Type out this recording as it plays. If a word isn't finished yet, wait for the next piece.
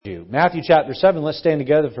Matthew chapter 7, let's stand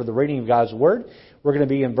together for the reading of God's Word. We're going to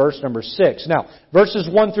be in verse number 6. Now, verses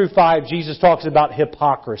 1 through 5, Jesus talks about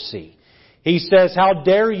hypocrisy. He says, how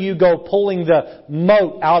dare you go pulling the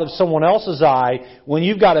mote out of someone else's eye when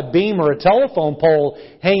you've got a beam or a telephone pole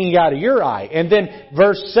hanging out of your eye? And then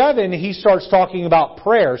verse 7, he starts talking about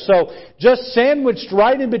prayer. So just sandwiched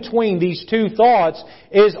right in between these two thoughts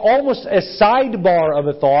is almost a sidebar of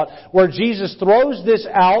a thought where Jesus throws this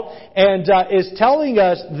out and is telling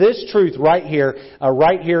us this truth right here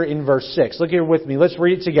in verse 6. Look here with me. Let's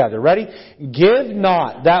read it together. Ready? Give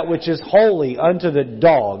not that which is holy unto the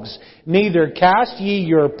dogs, neither cast ye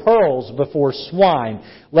your pearls before swine,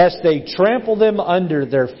 lest they trample them under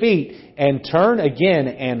their feet and turn again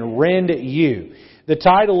and rend you. The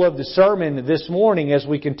title of the sermon this morning, as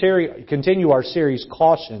we continue our series,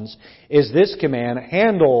 Cautions, is this command: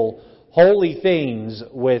 handle holy things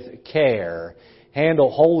with care.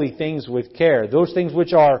 Handle holy things with care. Those things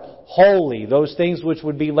which are holy, those things which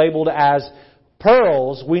would be labeled as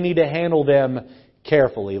pearls, we need to handle them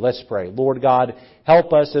carefully. Let's pray. Lord God,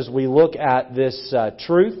 help us as we look at this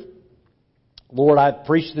truth. Lord, I've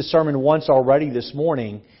preached this sermon once already this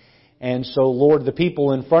morning. And so, Lord, the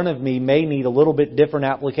people in front of me may need a little bit different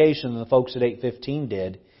application than the folks at 815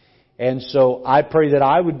 did. And so I pray that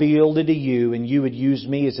I would be yielded to you and you would use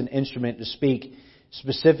me as an instrument to speak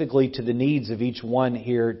specifically to the needs of each one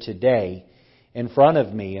here today in front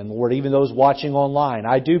of me. And Lord, even those watching online,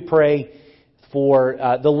 I do pray for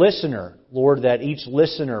the listener, Lord, that each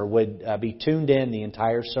listener would be tuned in the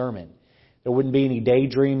entire sermon. There wouldn't be any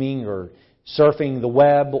daydreaming or surfing the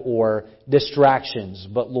web or distractions.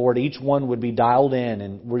 But Lord, each one would be dialed in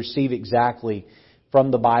and receive exactly from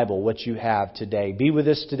the Bible what you have today. Be with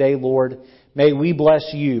us today, Lord. May we bless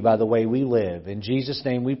you by the way we live. In Jesus'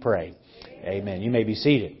 name we pray. Amen. You may be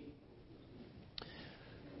seated.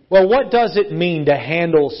 Well, what does it mean to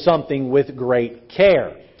handle something with great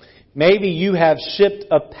care? Maybe you have shipped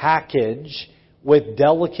a package with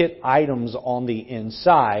delicate items on the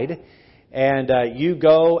inside, and you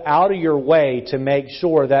go out of your way to make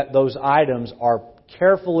sure that those items are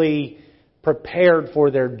carefully prepared for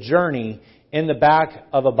their journey in the back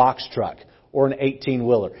of a box truck or an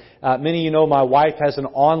 18-wheeler. Many of you know my wife has an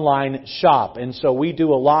online shop, and so we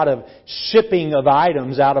do a lot of shipping of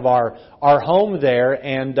items out of our home there,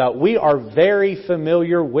 and we are very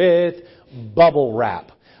familiar with bubble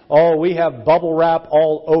wrap. Oh, we have bubble wrap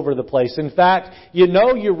all over the place. In fact, you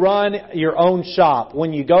know you run your own shop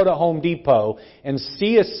when you go to Home Depot and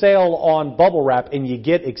see a sale on bubble wrap and you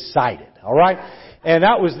get excited. All right? And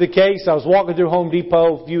that was the case. I was walking through Home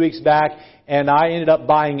Depot a few weeks back and I ended up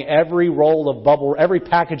buying every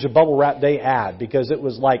package of bubble wrap they had because it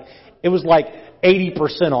was like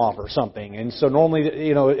 80% off or something. And so normally,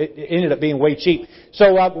 it ended up being way cheap.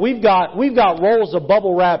 So we've got rolls of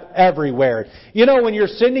bubble wrap everywhere. When you're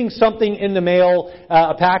sending something in the mail,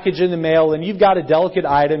 a package in the mail, and you've got a delicate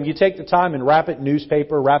item, you take the time and wrap it in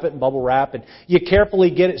newspaper, wrap it in bubble wrap, and you carefully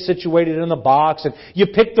get it situated in the box, and you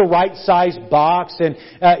pick the right size box, and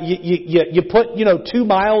you put 2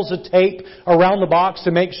 miles of tape around the box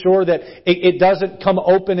to make sure that it doesn't come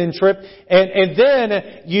open and trip, and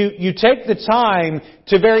then you take the time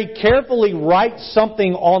to very carefully write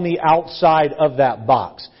something on the outside of that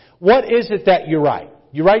box. What is it that you write?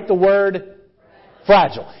 You write the word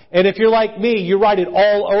fragile. And if you're like me, you write it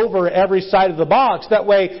all over every side of the box. That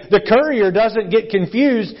way the courier doesn't get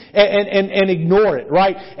confused and ignore it,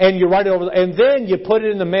 right? And you write it over, and then you put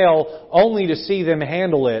it in the mail only to see them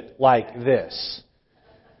handle it like this.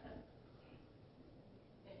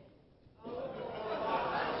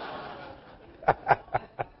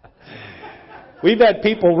 We've had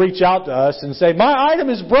people reach out to us and say, my item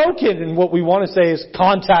is broken. And what we want to say is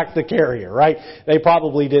contact the carrier, right? They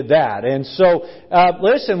probably did that. And so,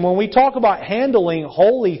 listen, when we talk about handling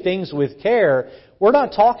holy things with care, we're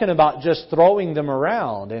not talking about just throwing them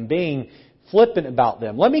around and being flippant about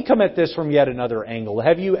them. Let me come at this from yet another angle.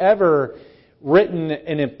 Have you ever written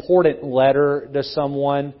an important letter to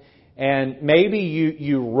someone and maybe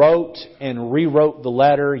you wrote and rewrote the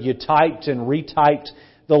letter, you typed and retyped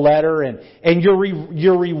the letter, and you're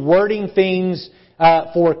rewording things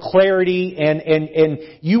for clarity, and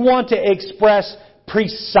you want to express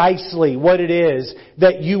precisely what it is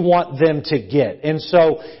that you want them to get. And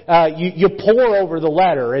so you pore over the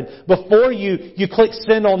letter, and before you click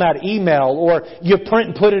send on that email, or you print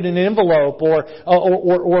and put it in an envelope, or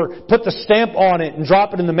put the stamp on it and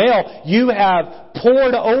drop it in the mail, you have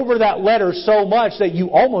pored over that letter so much that you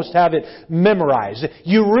almost have it memorized.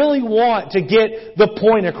 You really want to get the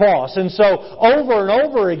point across. And so over and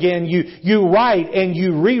over again, you write and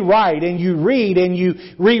you rewrite and you read and you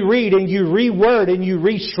reread and you reword and and you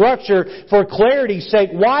restructure for clarity's sake.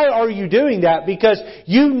 Why are you doing that? Because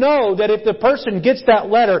you know that if the person gets that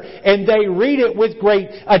letter and they read it with great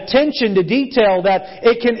attention to detail, that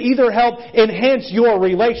it can either help enhance your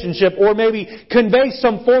relationship or maybe convey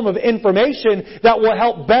some form of information that will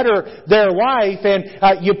help better their life.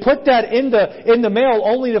 And you put that in the mail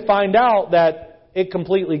only to find out that it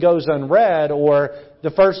completely goes unread, or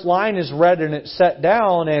the first line is read and it's set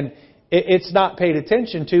down and it's not paid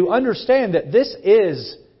attention to. Understand that this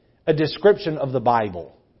is a description of the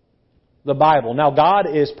Bible. The Bible. Now,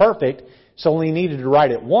 God is perfect, so He needed to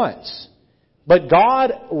write it once. But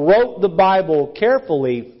God wrote the Bible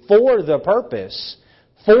carefully for the purpose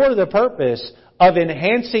of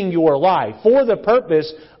enhancing your life, for the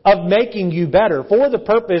purpose of making you better, for the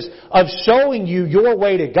purpose of showing you your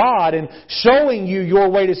way to God and showing you your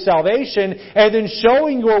way to salvation, and then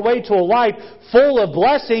showing your way to a life full of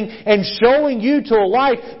blessing and showing you to a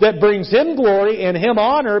life that brings Him glory and Him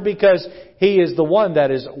honor, because He is the one that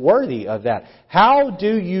is worthy of that. How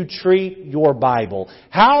do you treat your Bible?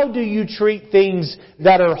 How do you treat things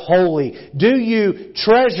that are holy? Do you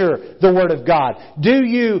treasure the Word of God? Do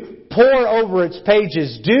you pore over its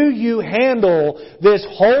pages? Do you handle this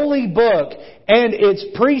holy book and its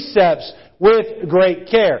precepts with great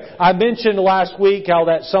care? I mentioned last week how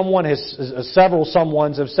that several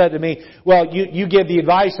someones have said to me, well, you give the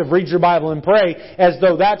advice of read your Bible and pray as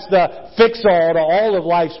though that's the fix-all to all of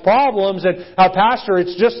life's problems. And Pastor,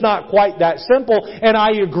 it's just not quite that simple. And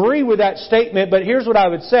I agree with that statement, but here's what I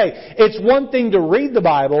would say. It's one thing to read the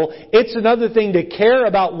Bible. It's another thing to care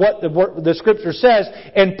about what the Scripture says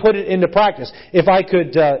and put it into practice. If I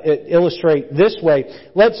could illustrate this way,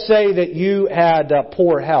 let's say that you had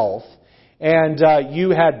poor health, and you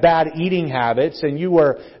had bad eating habits, and you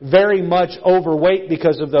were very much overweight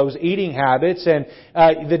because of those eating habits, and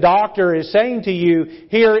the doctor is saying to you,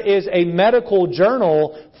 here is a medical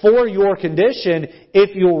journal for your condition.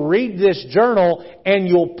 If you'll read this journal and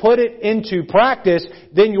you'll put it into practice,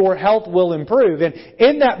 then your health will improve. And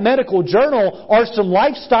in that medical journal are some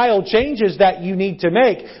lifestyle changes that you need to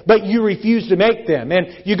make, but you refuse to make them.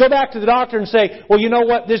 And you go back to the doctor and say, well, you know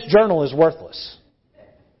what? This journal is worthless.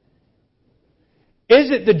 Is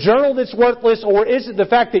it the journal that's worthless, or is it the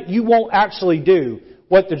fact that you won't actually do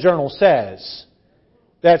what the journal says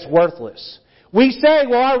that's worthless? We say,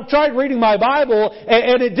 well, I tried reading my Bible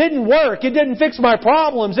and it didn't work. It didn't fix my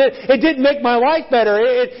problems. It didn't make my life better.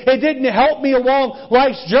 It didn't help me along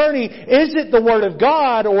life's journey. Is it the Word of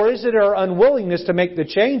God, or is it our unwillingness to make the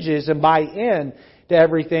changes and buy in to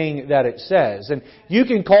everything that it says? And you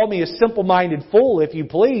can call me a simple-minded fool if you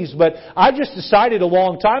please, but I just decided a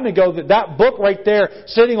long time ago that book right there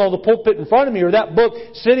sitting on the pulpit in front of me, or that book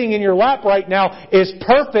sitting in your lap right now, is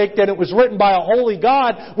perfect, and it was written by a holy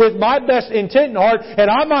God with my best intent in heart, and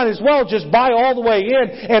I might as well just buy all the way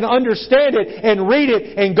in and understand it and read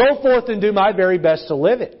it and go forth and do my very best to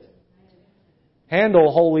live it. Handle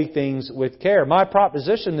holy things with care. My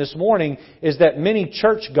proposition this morning is that many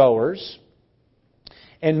churchgoers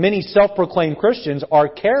and many self-proclaimed Christians are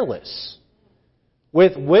careless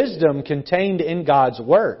with wisdom contained in God's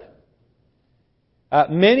Word.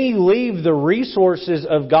 Many leave the resources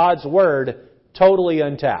of God's Word totally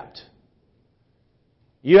untapped.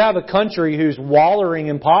 You have a country who's wallowing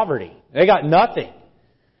in poverty. They got nothing.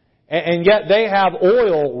 And yet they have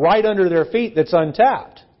oil right under their feet that's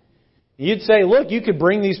untapped. You'd say, look, you could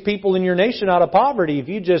bring these people in your nation out of poverty if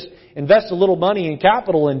you just invest a little money in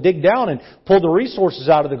capital and dig down and pull the resources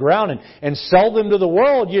out of the ground and sell them to the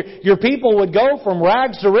world. Your people would go from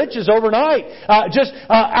rags to riches overnight. Just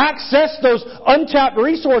access those untapped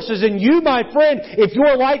resources. And you, my friend, if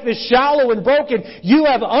your life is shallow and broken, you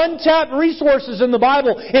have untapped resources in the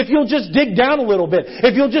Bible. If you'll just dig down a little bit,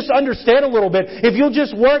 if you'll just understand a little bit, if you'll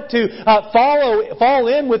just work to fall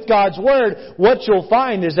in with God's Word, what you'll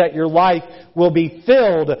find is that your life will be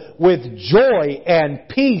filled with joy and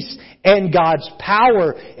peace and God's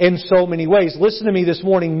power in so many ways. Listen to me this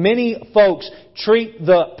morning. Many folks treat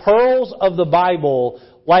the pearls of the Bible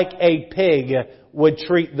like a pig would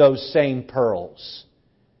treat those same pearls.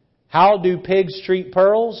 How do pigs treat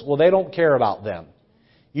pearls? Well, they don't care about them.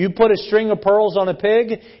 You put a string of pearls on a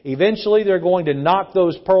pig, eventually they're going to knock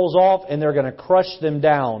those pearls off and they're going to crush them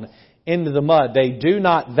down into the mud. They do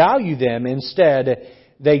not value them. Instead,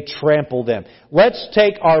 they trample them. Let's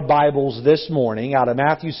take our Bibles this morning out of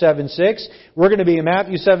Matthew 7:6. We're going to be in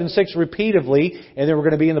Matthew 7:6 repeatedly, and then we're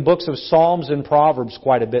going to be in the books of Psalms and Proverbs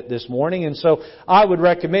quite a bit this morning. And so I would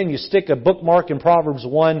recommend you stick a bookmark in Proverbs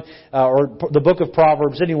 1 or the book of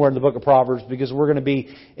Proverbs, anywhere in the book of Proverbs, because we're going to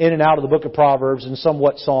be in and out of the book of Proverbs and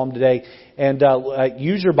somewhat Psalm today. And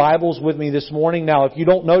use your Bibles with me this morning. Now, if you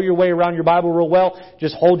don't know your way around your Bible real well,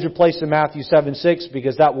 just hold your place in Matthew 7:6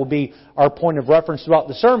 because that will be our point of reference throughout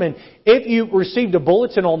the sermon. If you received a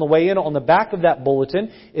bulletin on the way in, on the back of that bulletin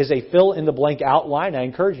is a fill-in-the-blank outline. I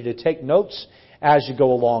encourage you to take notes as you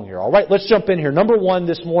go along here. All right, let's jump in here. Number one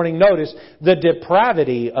this morning, notice the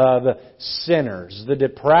depravity of sinners. The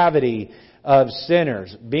depravity of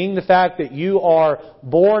sinners. Being the fact that you are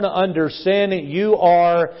born under sin, you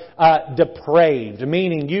are depraved,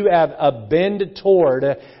 meaning you have a bend toward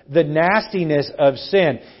the nastiness of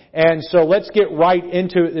sin. And so let's get right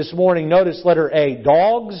into it this morning. Notice letter A,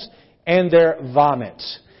 dogs and their vomit.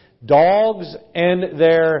 Dogs and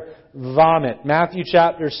their vomit. Matthew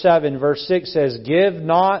chapter 7 verse 6 says, "Give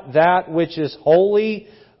not that which is holy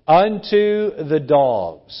unto the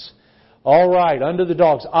dogs." All right, unto the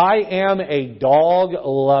dogs. I am a dog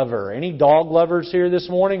lover. Any dog lovers here this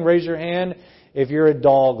morning? Raise your hand if you're a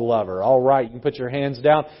dog lover. All right, you can put your hands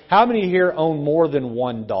down. How many here own more than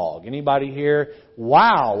one dog? Anybody here?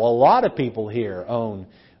 Wow, a lot of people here own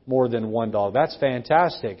more than one dog. That's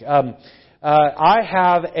fantastic. I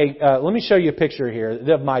have let me show you a picture here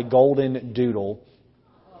of my golden doodle.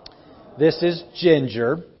 This is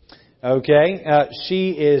Ginger. Okay, she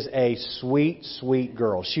is a sweet, sweet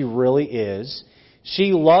girl. She really is.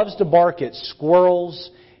 She loves to bark at squirrels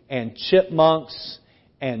and chipmunks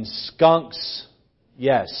and skunks.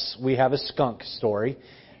 Yes, we have a skunk story.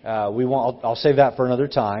 I'll save that for another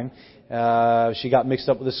time. She got mixed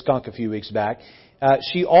up with a skunk a few weeks back.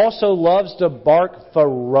 She also loves to bark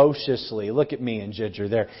ferociously. Look at me and Ginger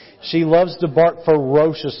there. She loves to bark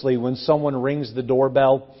ferociously when someone rings the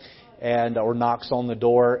doorbell or knocks on the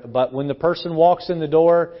door. But when the person walks in the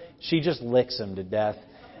door, she just licks them to death.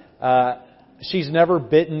 She's never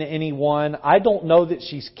bitten anyone. I don't know that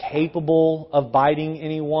she's capable of biting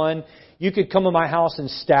anyone. You could come to my house and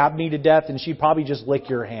stab me to death, and she'd probably just lick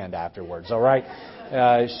your hand afterwards. All right?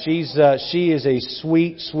 She is a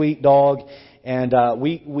sweet, sweet dog, and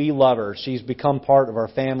we love her. She's become part of our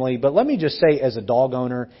family. But let me just say, as a dog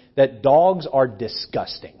owner, that dogs are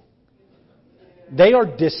disgusting. They are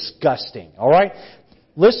disgusting. All right?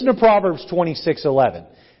 Listen to Proverbs 26:11.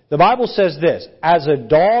 The Bible says this, "As a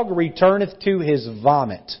dog returneth to his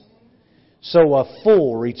vomit, so a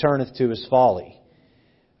fool returneth to his folly."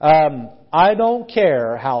 I don't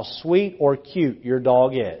care how sweet or cute your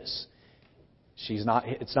dog is.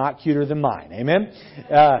 It's not cuter than mine. Amen?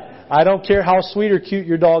 I don't care how sweet or cute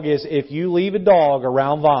your dog is. If you leave a dog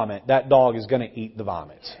around vomit, that dog is going to eat the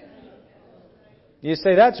vomit. You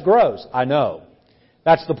say, that's gross. I know.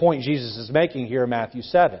 That's the point Jesus is making here in Matthew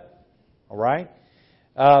 7. All right?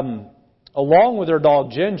 Along with our dog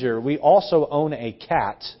Ginger, we also own a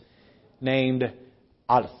cat named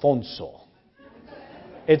Alfonso.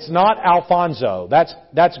 It's not Alfonso.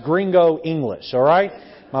 That's gringo English, all right?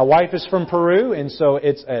 My wife is from Peru, and so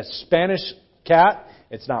it's a Spanish cat.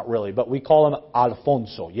 It's not really, but we call him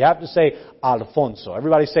Alfonso. You have to say Alfonso.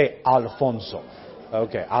 Everybody say Alfonso.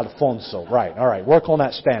 Okay, Alfonso. Right, all right. Work on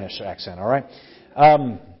that Spanish accent, all right?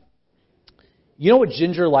 You know what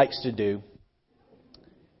Ginger likes to do?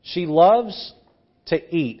 She loves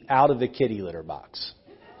to eat out of the kitty litter box.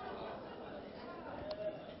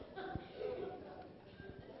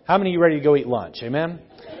 How many of you ready to go eat lunch? Amen?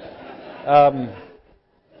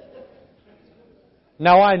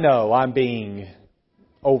 Now I know I'm being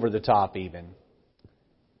over the top even,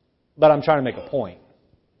 but I'm trying to make a point.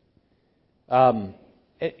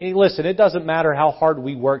 Listen, it doesn't matter how hard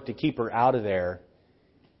we work to keep her out of there.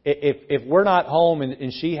 If we're not home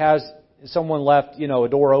and she has someone left, a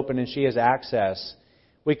door open and she has access,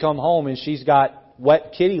 we come home and she's got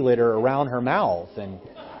wet kitty litter around her mouth, and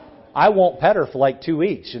I won't pet her for like 2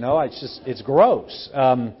 weeks. It's gross.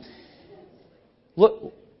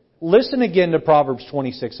 Look, listen again to Proverbs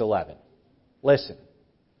 26:11. Listen.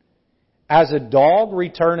 As a dog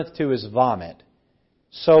returneth to his vomit,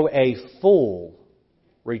 so a fool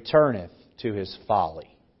returneth to his folly.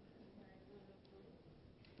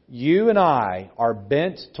 You and I are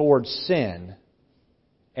bent towards sin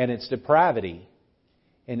and its depravity.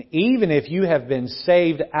 And even if you have been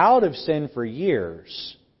saved out of sin for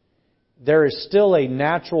years, there is still a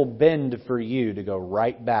natural bend for you to go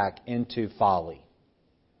right back into folly,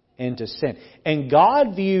 into sin. And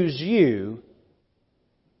God views you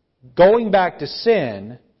going back to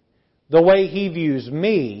sin the way He views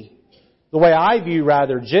me, the way I view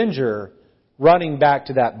Ginger running back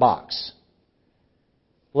to that box.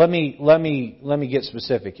 Let me get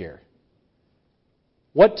specific here.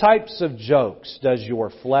 What types of jokes does your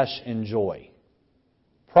flesh enjoy?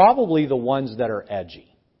 Probably the ones that are edgy.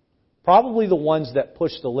 Probably the ones that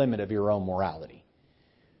push the limit of your own morality.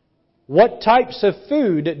 What types of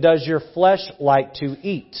food does your flesh like to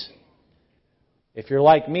eat? If you're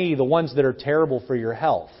like me, the ones that are terrible for your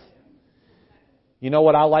health. You know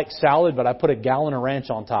what? I like salad, but I put a gallon of ranch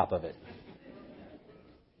on top of it.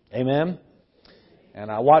 Amen?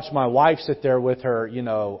 And I watch my wife sit there with her,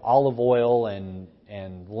 olive oil and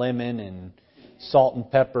lemon and salt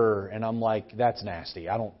and pepper, and I'm like, that's nasty.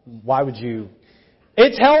 Why would you?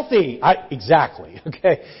 It's healthy. Exactly.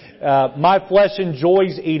 Okay. My flesh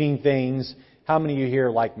enjoys eating things. How many of you here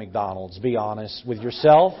like McDonald's? Be honest with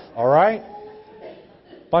yourself. All right.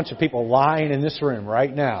 Bunch of people lying in this room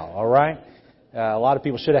right now. All right. A lot of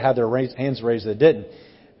people should have had their hands raised that didn't.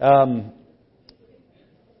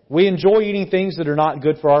 We enjoy eating things that are not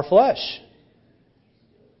good for our flesh.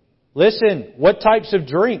 Listen, what types of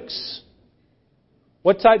drinks?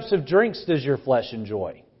 What types of drinks does your flesh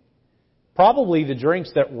enjoy? Probably the drinks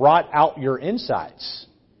that rot out your insides,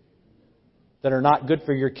 that are not good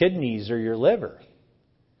for your kidneys or your liver.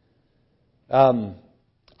 I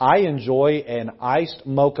enjoy an iced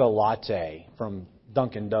mocha latte from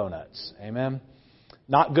Dunkin' Donuts. Amen?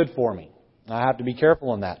 Not good for me. I have to be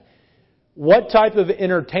careful on that. What type of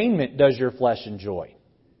entertainment does your flesh enjoy?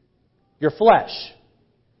 Your flesh.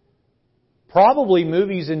 Probably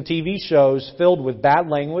movies and TV shows filled with bad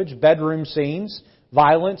language, bedroom scenes,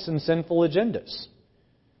 violence, and sinful agendas.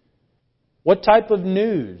 What type of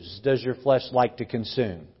news does your flesh like to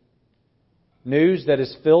consume? News that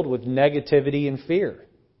is filled with negativity and fear.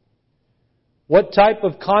 What type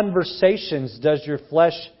of conversations does your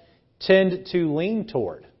flesh tend to lean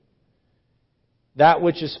toward? That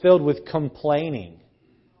which is filled with complaining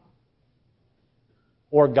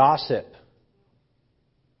or gossip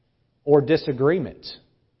or disagreement.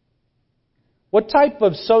 What type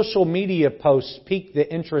of social media posts pique the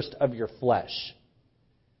interest of your flesh?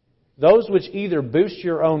 Those which either boost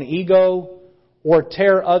your own ego or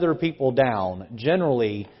tear other people down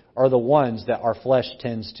generally are the ones that our flesh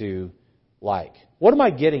tends to like. What am I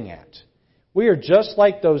getting at? We are just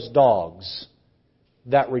like those dogs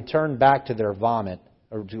that return back to their vomit,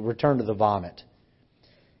 or to return to the vomit.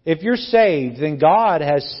 If you're saved, then God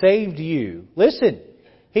has saved you. Listen,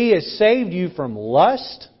 He has saved you from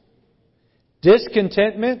lust,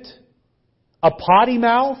 discontentment, a potty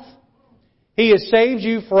mouth. He has saved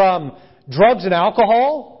you from drugs and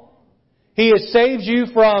alcohol. He has saved you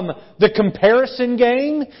from the comparison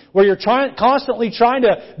game where you're constantly trying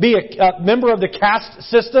to be a member of the caste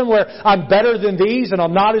system where I'm better than these and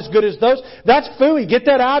I'm not as good as those. That's phooey. Get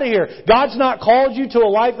that out of here. God's not called you to a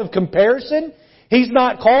life of comparison. He's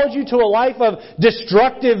not called you to a life of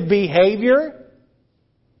destructive behavior.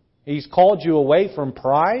 He's called you away from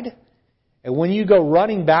pride. And when you go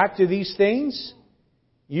running back to these things,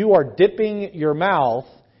 you are dipping your mouth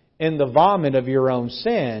in the vomit of your own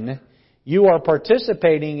sin. You are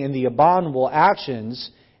participating in the abominable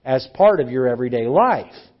actions as part of your everyday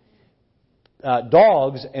life.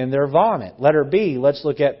 Dogs and their vomit. Letter B, let's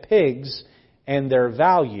look at pigs and their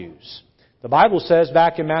values. The Bible says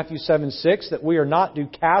back in Matthew 7:6 that we are not to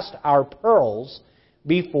cast our pearls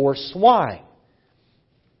before swine.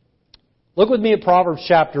 Look with me at Proverbs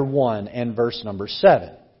chapter 1 and verse number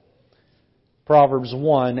 7. Proverbs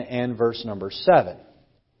 1 and verse number 7.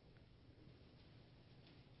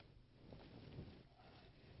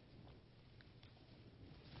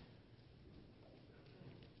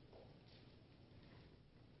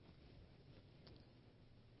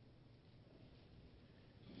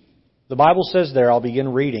 The Bible says there, I'll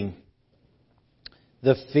begin reading,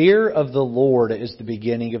 the fear of the Lord is the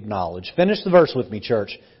beginning of knowledge. Finish the verse with me,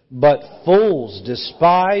 church. But fools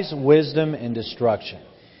despise wisdom and destruction.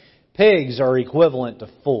 Pigs are equivalent to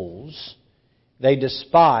fools. They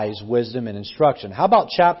despise wisdom and instruction. How about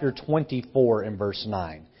chapter 24 and verse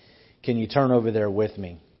 9? Can you turn over there with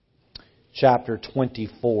me? Chapter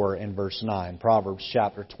 24 and verse 9. Proverbs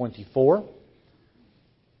chapter 24.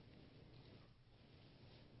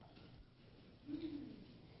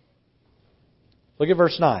 Look at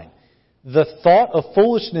verse 9. The thought of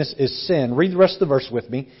foolishness is sin. Read the rest of the verse with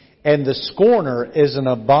me. And the scorner is an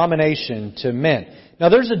abomination to men. Now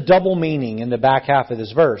there's a double meaning in the back half of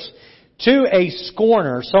this verse. To a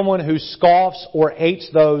scorner, someone who scoffs or hates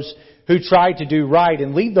those who try to do right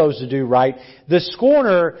and lead those to do right, the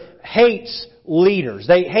scorner hates leaders.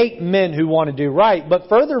 They hate men who want to do right. But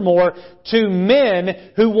furthermore, to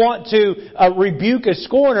men who want to rebuke a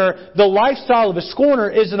scorner, the lifestyle of a scorner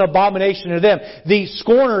is an abomination to them. The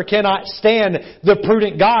scorner cannot stand the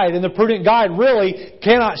prudent guide, and the prudent guide really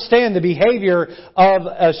cannot stand the behavior of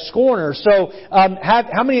a scorner. So,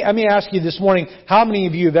 how many? Let me ask you this morning: how many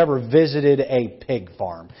of you have ever visited a pig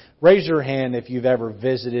farm? Raise your hand if you've ever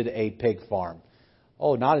visited a pig farm.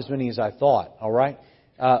 Oh, not as many as I thought, all right?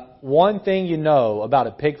 One thing you know about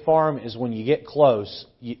a pig farm is when you get close,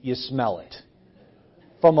 you smell it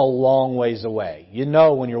from a long ways away. You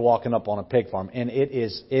know when you're walking up on a pig farm, and it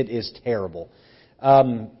is terrible.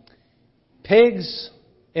 Pigs,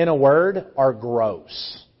 in a word, are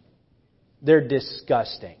gross. They're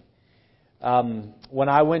disgusting. When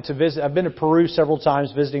I went to visit, I've been to Peru several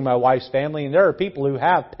times visiting my wife's family, and there are people who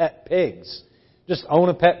have pet pigs, just own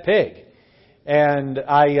a pet pig. And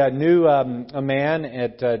I knew a man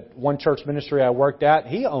at one church ministry I worked at.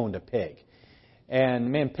 He owned a pig.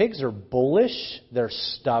 And man, pigs are bullish. They're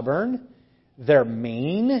stubborn. They're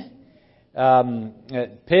mean.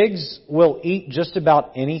 Pigs will eat just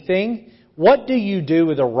about anything. What do you do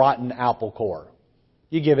with a rotten apple core?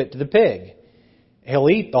 You give it to the pig. He'll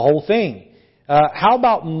eat the whole thing. How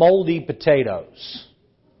about moldy potatoes?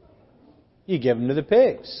 You give them to the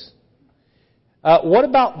pigs. What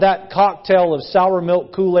about that cocktail of sour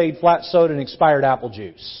milk, Kool-Aid, flat soda, and expired apple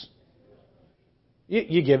juice?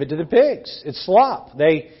 You give it to the pigs. It's slop.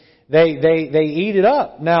 They eat it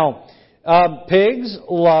up. Now, pigs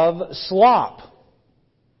love slop.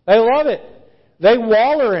 They love it. They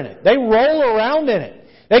waller in it. They roll around in it.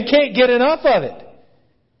 They can't get enough of it.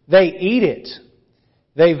 They eat it.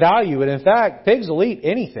 They value it. In fact, pigs will eat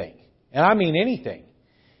anything. And I mean anything.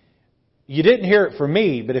 You didn't hear it from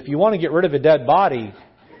me, but if you want to get rid of a dead body,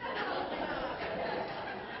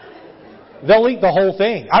 they'll eat the whole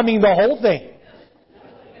thing. I mean the whole thing.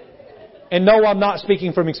 And no, I'm not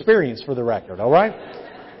speaking from experience for the record, all right?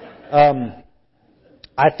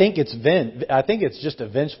 I think it's just a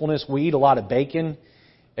vengefulness. We eat a lot of bacon.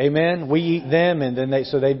 Amen. We eat them, and then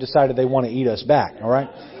they've decided they want to eat us back, all right?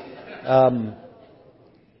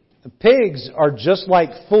 Pigs are just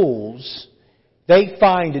like fools. They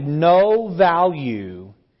find no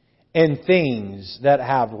value in things that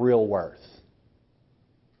have real worth.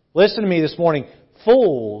 Listen to me this morning.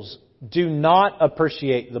 Fools do not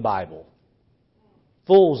appreciate the Bible.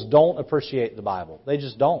 Fools don't appreciate the Bible. They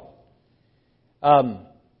just don't.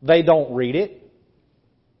 They don't read it.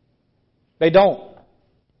 They don't.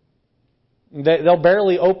 They'll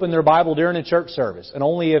barely open their Bible during a church service, and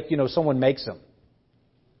only if someone makes them.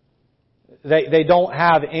 They don't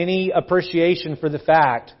have any appreciation for the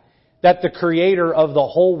fact that the Creator of the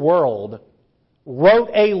whole world wrote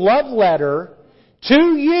a love letter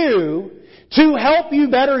to you to help you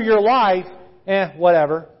better your life.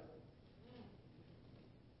 Whatever.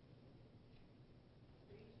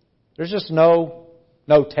 There's just no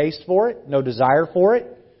taste for it, no desire for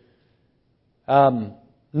it,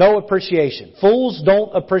 no appreciation. Fools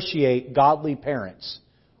don't appreciate godly parents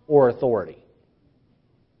or authority.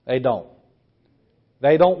 They don't.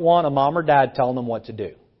 They don't want a mom or dad telling them what to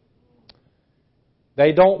do.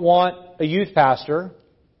 They don't want a youth pastor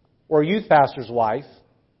or a youth pastor's wife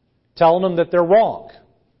telling them that they're wrong.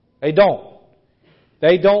 They don't.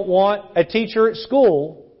 They don't want a teacher at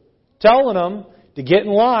school telling them to get in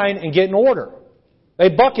line and get in order. They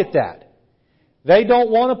bucket that. They don't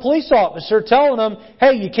want a police officer telling them,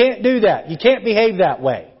 hey, you can't do that. You can't behave that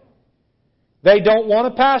way. They don't want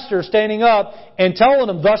a pastor standing up and telling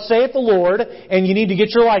them, thus saith the Lord, and you need to get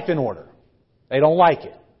your life in order. They don't like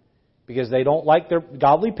it. Because they don't like their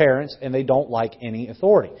godly parents and they don't like any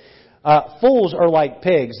authority. Fools are like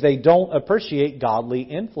pigs. They don't appreciate godly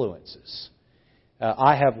influences.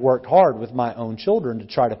 I have worked hard with my own children to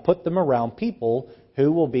try to put them around people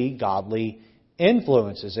who will be godly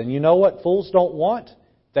influences. And you know what fools don't want?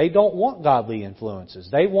 They don't want godly influences.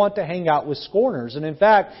 They want to hang out with scorners. And in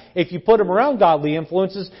fact, if you put them around godly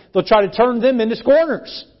influences, they'll try to turn them into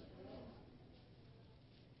scorners.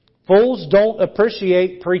 Fools don't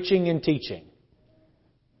appreciate preaching and teaching.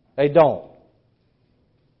 They don't.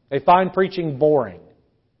 They find preaching boring.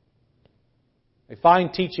 They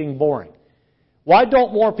find teaching boring. Why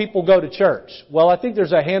don't more people go to church? Well, I think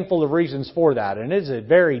there's a handful of reasons for that, and it is a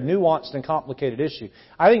very nuanced and complicated issue.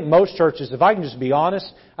 I think most churches, if I can just be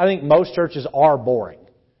honest, I think most churches are boring.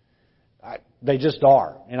 They just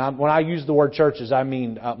are. And when I use the word churches, I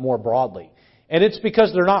mean more broadly. And it's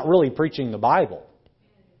because they're not really preaching the Bible.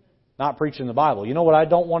 Not preaching the Bible. You know what I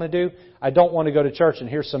don't want to do? I don't want to go to church and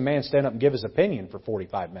hear some man stand up and give his opinion for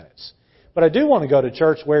 45 minutes. But I do want to go to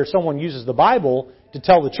church where someone uses the Bible to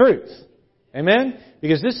tell the truth. Amen?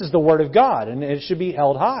 Because this is the Word of God and it should be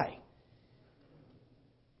held high.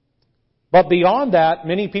 But beyond that,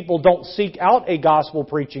 many people don't seek out a gospel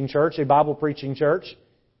preaching church, a Bible preaching church,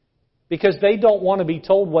 because they don't want to be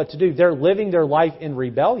told what to do. They're living their life in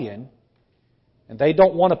rebellion and they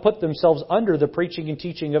don't want to put themselves under the preaching and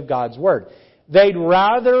teaching of God's Word. They'd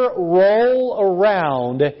rather roll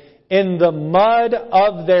around in the mud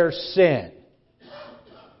of their sin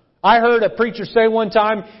I heard a preacher say one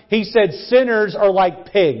time, he said sinners are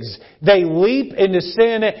like pigs. They leap into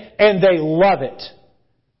sin and they love it.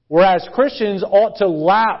 Whereas Christians ought to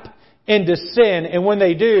lap into sin, and when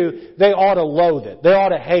they do, they ought to loathe it. They ought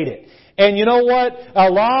to hate it. And you know what?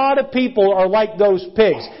 A lot of people are like those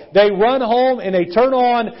pigs. They run home and they turn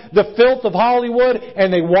on the filth of Hollywood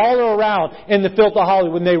and they wallow around in the filth of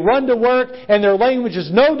Hollywood. When they run to work and their language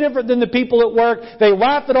is no different than the people at work, they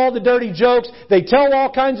laugh at all the dirty jokes. They tell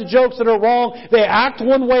all kinds of jokes that are wrong. They act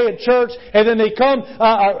one way at church, and then they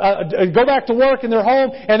go back to work and they're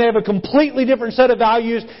home and they have a completely different set of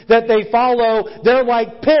values that they follow. They're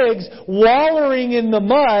like pigs wallowing in the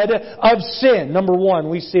mud of sin. Number one,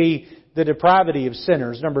 we see the depravity of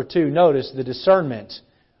sinners. Number two, notice the discernment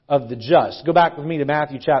of the just. Go back with me to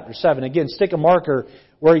Matthew chapter 7. Again, stick a marker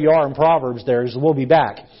where you are in Proverbs there, as we'll be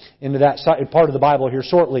back into that part of the Bible here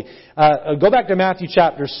shortly. Go back to Matthew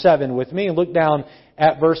chapter 7 with me and look down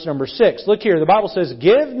at verse number 6. Look here, the Bible says,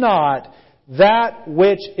 "Give not that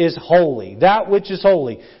which is holy," that which is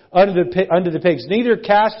holy, unto the pigs. "Neither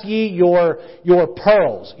cast ye your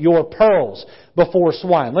pearls before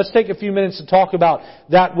swine." Let's take a few minutes to talk about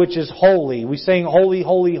that which is holy. We sing "Holy,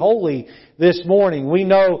 Holy, Holy" this morning. We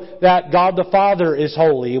know that God the Father is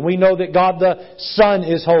holy, and we know that God the Son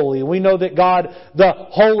is holy, and we know that God the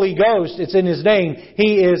Holy Ghost, it's in His name,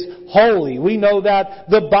 He is holy. We know that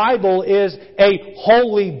the Bible is a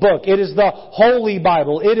holy book. It is the Holy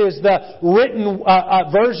Bible. It is the written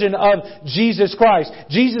version of Jesus Christ.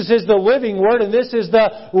 Jesus is the living Word, and this is the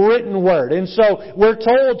written Word. And so we're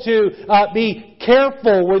told to be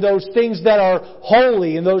careful with those things that are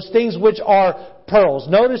holy and those things which are pearls.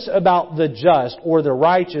 Notice about the just or the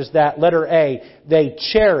righteous that, letter A, they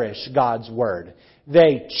cherish God's Word.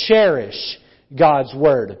 They cherish God's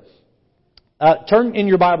Word. Turn in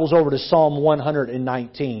your Bibles over to Psalm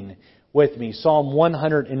 119 with me. Psalm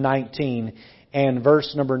 119 and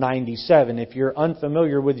verse number 97. If you're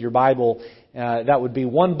unfamiliar with your Bible, that would be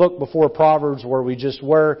one book before Proverbs where we just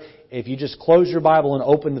were. If you just close your Bible and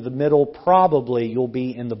open to the middle, probably you'll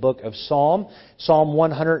be in the book of Psalm. Psalm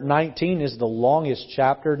 119 is the longest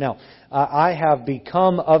chapter. Now, I have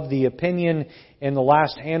become of the opinion in the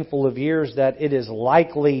last handful of years that it is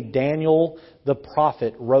likely Daniel the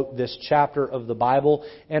prophet wrote this chapter of the Bible.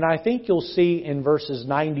 And I think you'll see in verses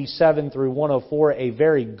 97 through 104 a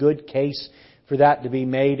very good case for that to be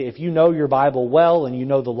made. If you know your Bible well and you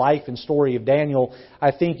know the life and story of Daniel,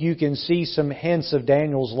 I think you can see some hints of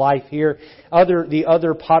Daniel's life here. The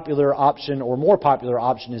other popular option or more popular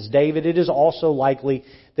option is David. It is also likely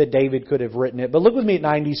that David could have written it. But look with me at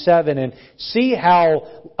 97 and see how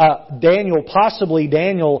Daniel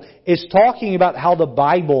is talking about how the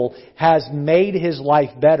Bible has made his life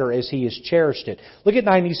better as he has cherished it. Look at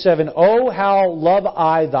 97. "Oh, how love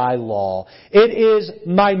I thy law. It is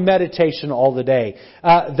my meditation all the day.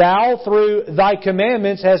 Thou through thy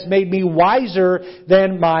commandments hast made me wiser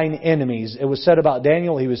than mine enemies." It was said about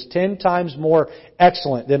Daniel, he was 10 times more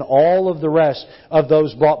excellent than all of the rest of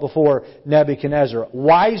those brought before Nebuchadnezzar.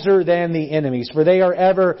 Wiser than the enemies, for they are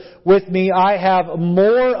ever with me. I have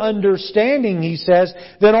more understanding, he says,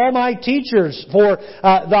 than all my teachers, for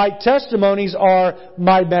thy testimonies are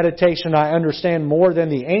my meditation. I understand more than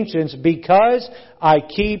the ancients, because I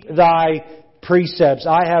keep thy precepts.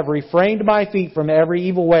 I have refrained my feet from every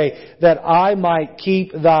evil way, that I might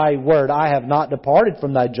keep thy word. I have not departed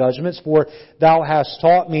from thy judgments, for thou hast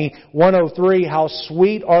taught me. 103, how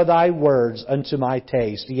sweet are thy words unto my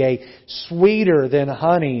taste, yea, sweeter than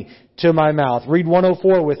honey to my mouth. Read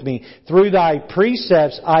 104 with me. Through thy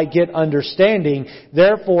precepts I get understanding,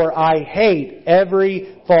 therefore I hate every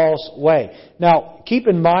false way. Now, keep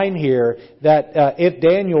in mind here that if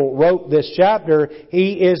Daniel wrote this chapter,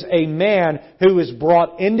 he is a man who was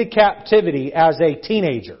brought into captivity as a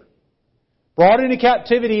teenager. Brought into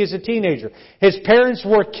captivity as a teenager. His parents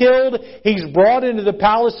were killed. He's brought into the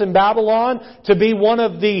palace in Babylon to be one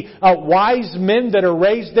of the wise men that are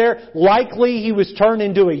raised there. Likely he was turned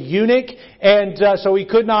into a eunuch, and so he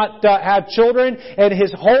could not have children. And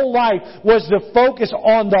his whole life was to focus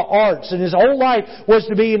on the arts. And his whole life was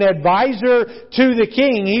to be an advisor to the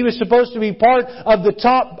king. He was supposed to be part of the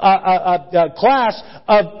top class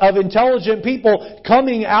of intelligent people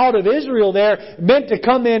coming out of Israel there, meant to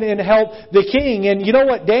come in and help the king. And you know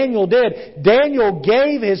what Daniel did? Daniel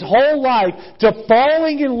gave his whole life to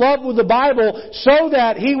falling in love with the Bible so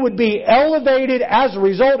that he would be elevated as a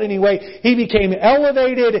result anyway. He became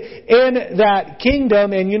elevated in in that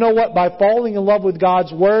kingdom, and you know what? By falling in love with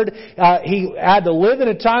God's Word, he had to live in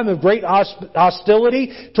a time of great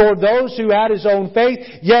hostility toward those who had his own faith,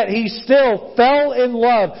 yet he still fell in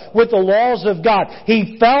love with the laws of God.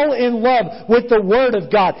 He fell in love with the Word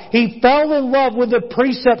of God. He fell in love with the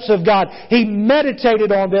precepts of God. He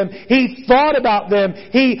meditated on them. He thought about them.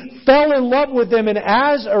 He fell in love with them, and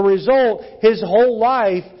as a result, his whole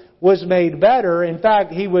life was made better. In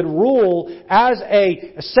fact, he would rule as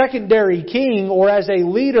a secondary king or as a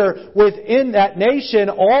leader within that nation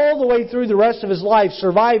all the way through the rest of his life,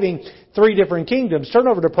 surviving 3 different kingdoms. Turn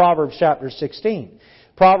over to Proverbs chapter 16.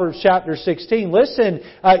 Proverbs chapter 16. Listen,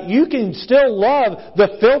 you can still love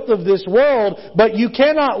the filth of this world, but you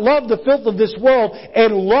cannot love the filth of this world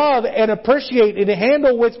and love and appreciate and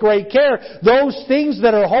handle with great care those things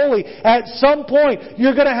that are holy. At some point,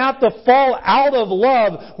 you're going to have to fall out of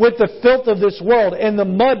love with the filth of this world and the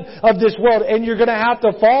mud of this world, and you're going to have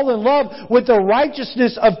to fall in love with the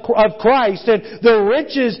righteousness of Christ and the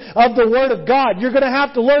riches of the Word of God. You're going to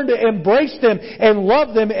have to learn to embrace them and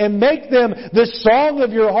love them and make them the song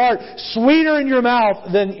of your heart, sweeter in your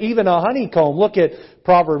mouth than even a honeycomb. Look at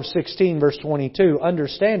Proverbs 16 verse 22.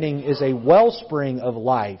 Understanding is a wellspring of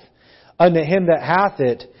life unto him that hath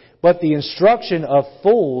it, but the instruction of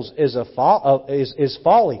fools is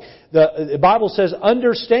folly. The Bible says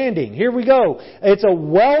understanding. Here we go. It's a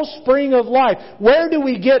wellspring of life. Where do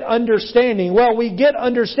we get understanding? Well, we get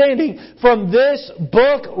understanding from this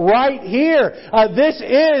book right here. This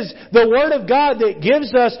is the Word of God that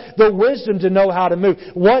gives us the wisdom to know how to move.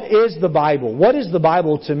 What is the Bible? What is the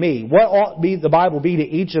Bible to me? What ought the Bible be to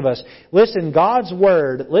each of us? Listen, God's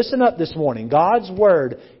Word, listen up this morning. God's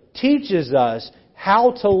Word teaches us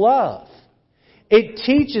how to love. It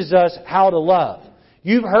teaches us how to love.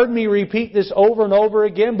 You've heard me repeat this over and over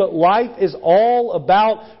again, but life is all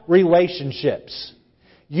about relationships.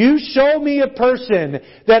 You show me a person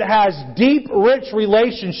that has deep, rich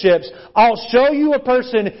relationships, I'll show you a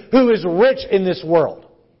person who is rich in this world.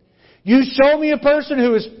 You show me a person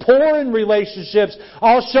who is poor in relationships,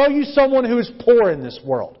 I'll show you someone who is poor in this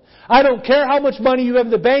world. I don't care how much money you have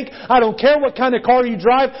in the bank. I don't care what kind of car you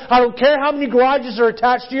drive. I don't care how many garages are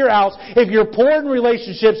attached to your house. If you're poor in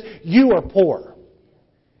relationships, you are poor.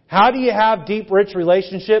 How do you have deep, rich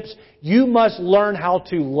relationships? You must learn how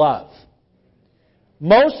to love.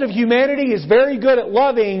 Most of humanity is very good at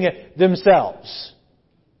loving themselves.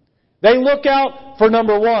 They look out for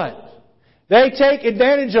number one. They take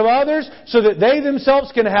advantage of others so that they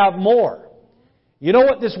themselves can have more. You know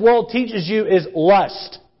what this world teaches you is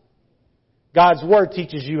lust. God's Word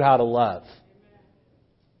teaches you how to love.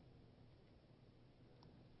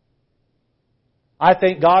 I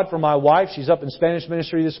thank God for my wife. She's up in Spanish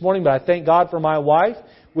ministry this morning, but I thank God for my wife.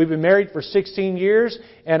 We've been married for 16 years,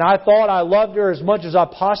 and I thought I loved her as much as I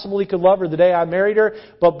possibly could love her the day I married her.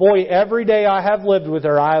 But boy, every day I have lived with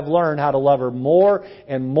her, I have learned how to love her more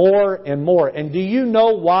and more and more. And do you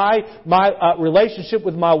know why my relationship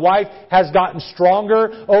with my wife has gotten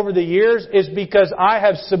stronger over the years? Is because I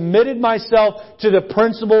have submitted myself to the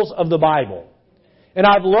principles of the Bible. And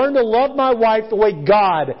I've learned to love my wife the way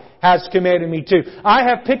God has commanded me to. I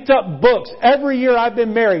have picked up books every year I've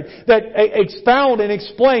been married that expound and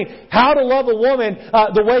explain how to love a woman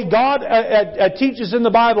the way God teaches in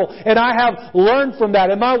the Bible. And I have learned from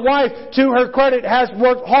that. And my wife, to her credit, has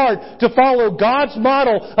worked hard to follow God's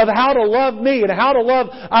model of how to love me and how to love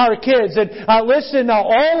our kids. And listen, now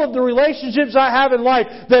all of the relationships I have in life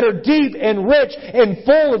that are deep and rich and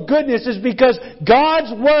full of goodness is because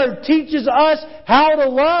God's Word teaches us how to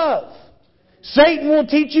love. Satan will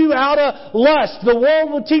teach you how to lust. The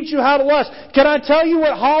world will teach you how to lust. Can I tell you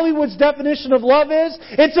what Hollywood's definition of love is?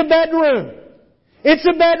 It's a bedroom. It's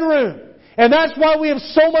a bedroom. And that's why we have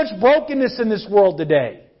so much brokenness in this world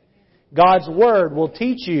today. God's Word will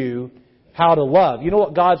teach you how to love. You know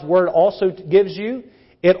what God's Word also gives you?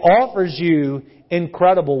 It offers you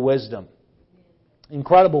incredible wisdom.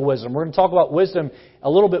 Incredible wisdom. We're going to talk about wisdom a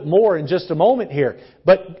little bit more in just a moment here.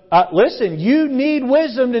 But listen, you need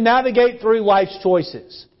wisdom to navigate through life's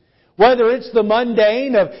choices. Whether it's the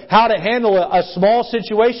mundane of how to handle a small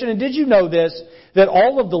situation. And did you know this? That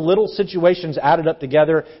all of the little situations added up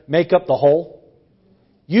together make up the whole?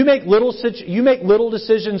 You make little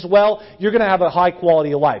decisions well, you're going to have a high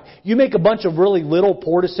quality of life. You make a bunch of really little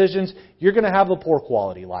poor decisions, you're going to have a poor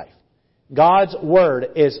quality life. God's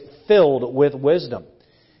Word is filled with wisdom.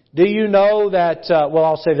 Do you know that,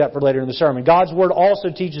 I'll save that for later in the sermon. God's Word also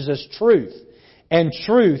teaches us truth. And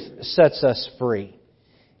truth sets us free.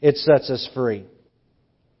 It sets us free.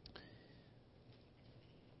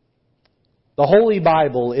 The Holy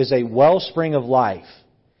Bible is a wellspring of life.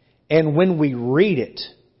 And when we read it,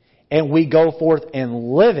 and we go forth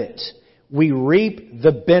and live it, we reap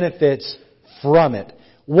the benefits from it.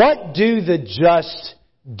 What do the just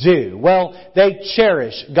do? Well, they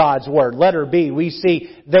cherish God's Word. Letter B, we see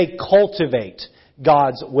they cultivate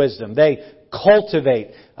God's wisdom. They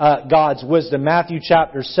cultivate God's wisdom. Matthew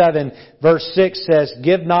chapter 7 verse 6 says,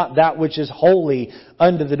 "Give not that which is holy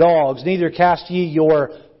unto the dogs, neither cast ye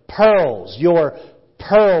your pearls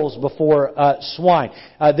before swine."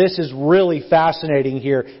 This is really fascinating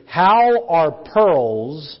here. How are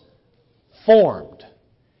pearls formed?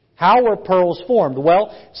 How are pearls formed?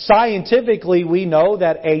 Well, scientifically we know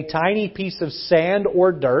that a tiny piece of sand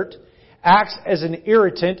or dirt acts as an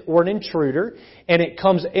irritant or an intruder, and it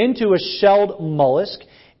comes into a shelled mollusk,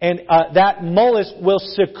 and that mollusk will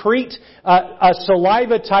secrete a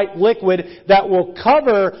saliva-type liquid that will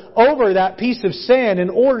cover over that piece of sand in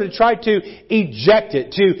order to try to eject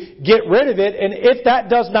it, to get rid of it. And if that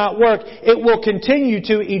does not work, it will continue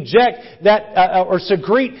to eject that or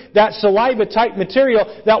secrete that saliva-type material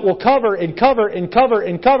that will cover and cover and cover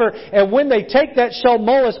and cover. And when they take that shelled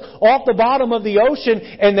mollusk off the bottom of the ocean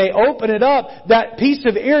and they open it up, that piece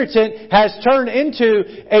of irritant has turned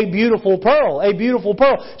into a beautiful pearl. A beautiful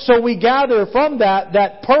pearl. So we gather from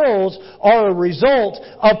that pearls are a result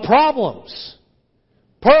of problems.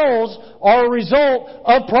 Pearls are a result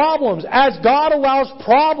of problems. As God allows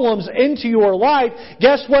problems into your life,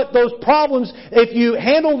 guess what? Those problems, if you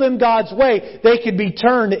handle them God's way, they can be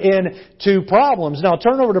turned into problems. Now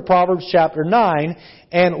turn over to Proverbs chapter 9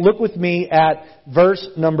 and look with me at verse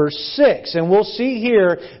number 6. And we'll see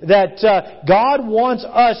here that God wants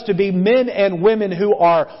us to be men and women who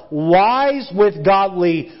are wise with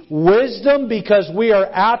godly wisdom, because we are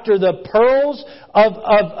after the pearls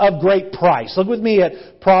of great price. Look with me at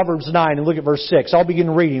Proverbs 9 and look at verse 6. I'll begin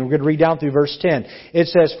reading. We're going to read down through verse 10. It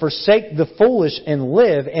says, "Forsake the foolish and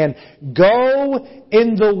live, and go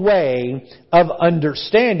in the way of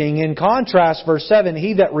understanding." In contrast, verse 7,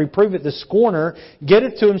 "He that reproveth the scorner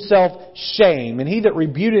getteth to himself shame, and he that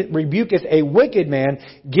rebuketh a wicked man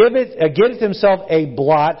getteth himself a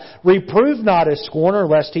blot. Reprove not a scorner,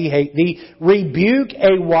 lest he hate thee. Rebuke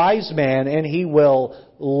a wise man, and he will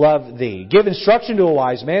love thee. Give instruction to a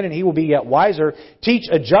wise man, and he will be yet wiser. Teach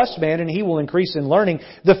a just man, and he will increase in learning.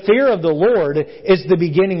 The fear of the Lord is the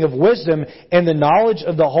beginning of wisdom, and the knowledge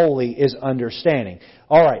of the holy is understanding."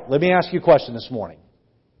 All right, let me ask you a question this morning.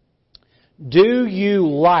 Do you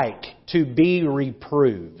like to be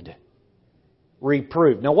reproved?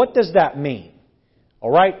 Reproved. Now, what does that mean?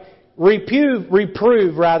 All right,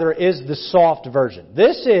 reprove rather is the soft version.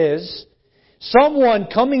 This is someone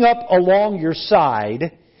coming up along your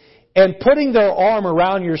side and putting their arm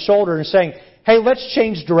around your shoulder and saying, "Hey, let's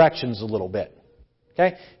change directions a little bit."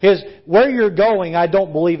 Okay? Because where you're going, I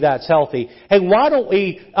don't believe that's healthy. Hey, why don't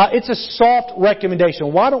we, it's a soft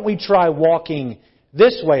recommendation. Why don't we try walking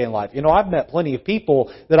this way in life? You know, I've met plenty of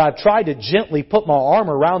people that I've tried to gently put my arm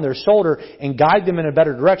around their shoulder and guide them in a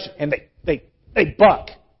better direction, and they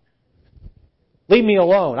buck. Leave me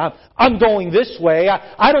alone. I'm going this way.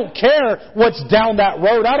 I don't care what's down that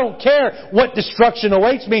road. I don't care what destruction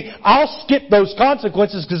awaits me. I'll skip those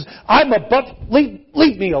consequences because I'm a buck.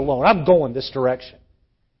 Leave me alone. I'm going this direction.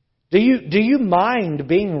 Do you mind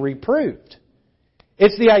being reproved?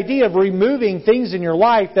 It's the idea of removing things in your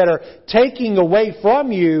life that are taking away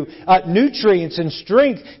from you nutrients and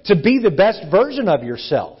strength to be the best version of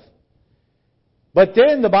yourself. But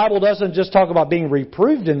then the Bible doesn't just talk about being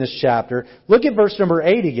reproved in this chapter. Look at verse number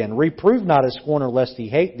 8 again. "Reprove not a scorner lest he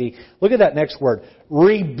hate thee." Look at that next word.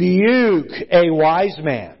 "Rebuke a wise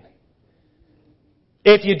man."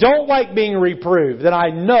 If you don't like being reproved, then I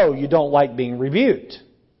know you don't like being rebuked.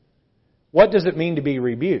 What does it mean to be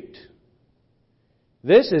rebuked?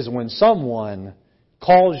 This is when someone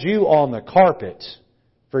calls you on the carpet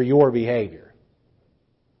for your behavior.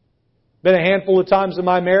 Been a handful of times in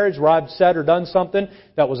my marriage where I've said or done something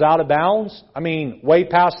that was out of bounds. I mean, way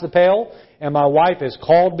past the pale. And my wife has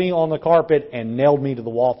called me on the carpet and nailed me to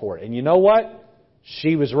the wall for it. And you know what?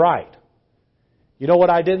 She was right. You know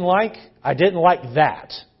what I didn't like? I didn't like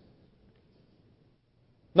that.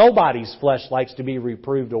 Nobody's flesh likes to be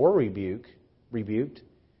reproved or rebuked.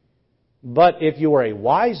 But if you are a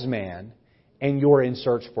wise man and you're in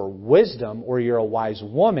search for wisdom, or you're a wise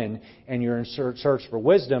woman and you're in search for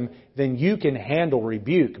wisdom, then you can handle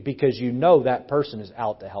rebuke because you know that person is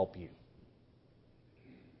out to help you.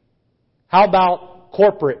 How about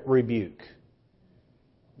corporate rebuke?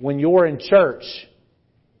 When you're in church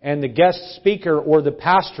and the guest speaker or the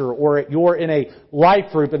pastor, or you're in a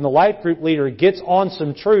life group and the life group leader gets on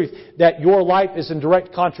some truth that your life is in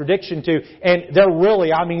direct contradiction to, and they're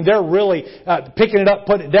really picking it up,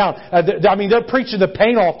 putting it down. They're preaching the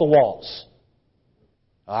paint off the walls.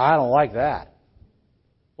 I don't like that.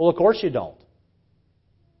 Well, of course you don't.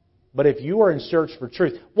 But if you are in search for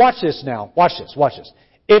truth, watch this now. Watch this.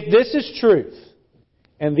 If this is truth,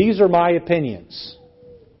 and these are my opinions,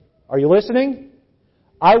 are you listening?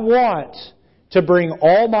 I want to bring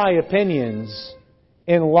all my opinions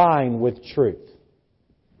in line with truth.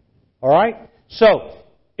 Alright? So,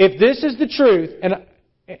 if this is the truth,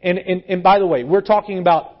 and by the way, we're talking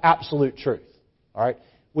about absolute truth. Alright?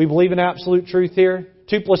 We believe in absolute truth here.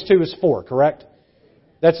 2 plus 2 is 4, correct?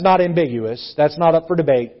 That's not ambiguous. That's not up for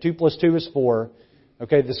debate. 2 plus 2 is 4.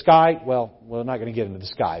 Okay, the sky, well, we're not going to get into the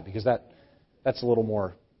sky because that's a little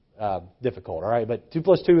more difficult. Alright? But 2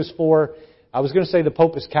 plus 2 is 4. I was going to say the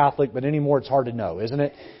Pope is Catholic, but anymore it's hard to know, isn't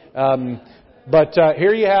it? But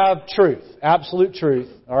here you have truth, absolute truth.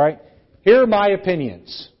 All right. Here are my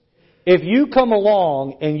opinions. If you come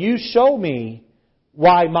along and you show me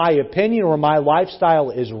why my opinion or my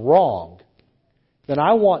lifestyle is wrong, then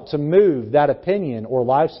I want to move that opinion or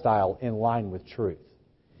lifestyle in line with truth.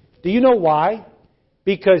 Do you know why?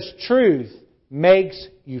 Because truth makes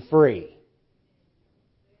you free.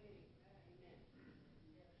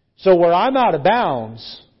 So where I'm out of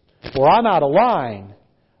bounds, where I'm out of line,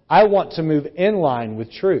 I want to move in line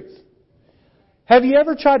with truth. Have you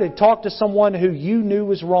ever tried to talk to someone who you knew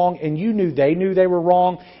was wrong and you knew they were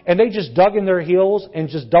wrong, and they just dug in their heels and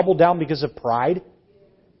just doubled down because of pride?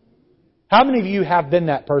 How many of you have been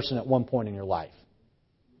that person at one point in your life?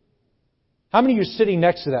 How many of you are sitting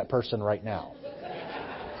next to that person right now?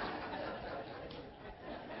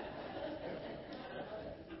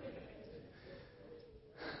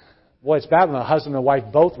 Boy, it's bad when a husband and wife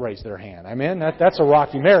both raise their hand. Amen? That's a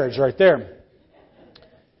rocky marriage right there.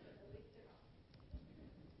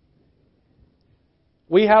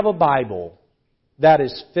 We have a Bible that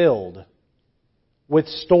is filled with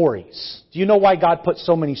stories. Do you know why God put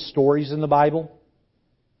so many stories in the Bible?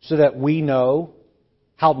 So that we know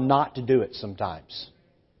how not to do it sometimes.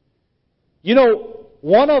 You know,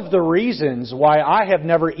 one of the reasons why I have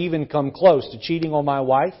never even come close to cheating on my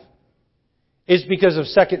wife is because of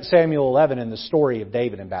 2 Samuel 11 and the story of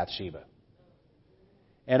David and Bathsheba.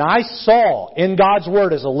 And I saw in God's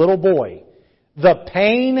Word as a little boy the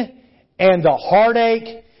pain and the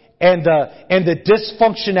heartache and the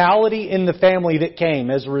dysfunctionality in the family that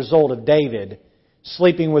came as a result of David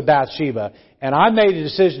sleeping with Bathsheba. And I made a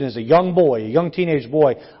decision as a young boy, a young teenage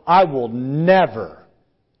boy, I will never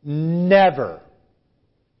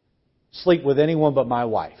sleep with anyone but my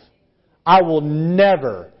wife. I will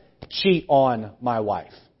never cheat on my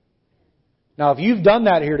wife. Now, if you've done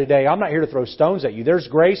that here today, I'm not here to throw stones at you. There's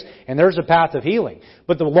grace and there's a path of healing.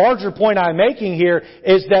 But the larger point I'm making here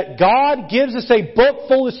is that God gives us a book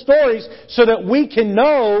full of stories so that we can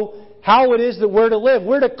know how it is that we're to live.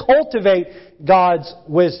 We're to cultivate God's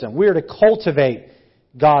wisdom. We're to cultivate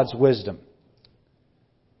God's wisdom.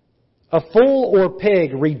 A fool or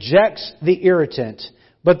pig rejects the irritant,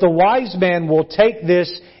 but the wise man will take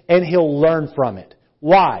this and he'll learn from it.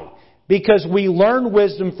 Why? Because we learn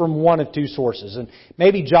wisdom from one of two sources. And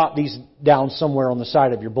maybe jot these down somewhere on the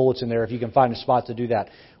side of your bulletin there if you can find a spot to do that.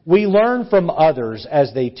 We learn from others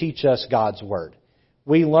as they teach us God's Word.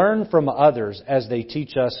 We learn from others as they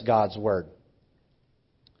teach us God's Word.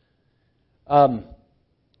 I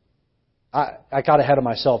got ahead of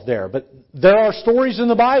myself there. But there are stories in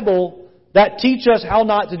the Bible that teach us how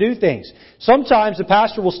not to do things. Sometimes the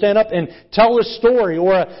pastor will stand up and tell a story,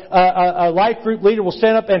 or a life group leader will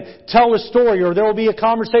stand up and tell a story, or there will be a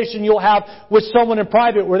conversation you'll have with someone in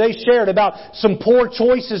private where they shared about some poor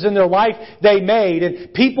choices in their life they made,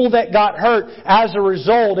 and people that got hurt as a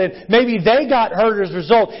result, and maybe they got hurt as a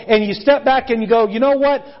result, and you step back and you go, you know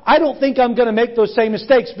what? I don't think I'm going to make those same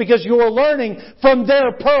mistakes, because you're learning from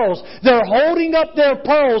their pearls. They're holding up their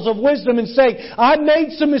pearls of wisdom and saying, I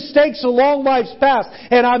made some mistakes along life's past,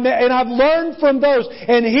 and I've learned from those,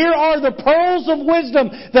 and here are the pearls of wisdom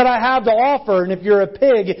that I have to offer. And if you're a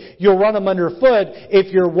pig, you'll run them underfoot.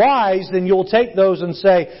 If you're wise, then you'll take those and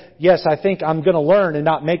say, yes, I think I'm going to learn and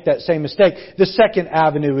not make that same mistake. The second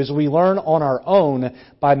avenue is we learn on our own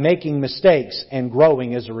by making mistakes and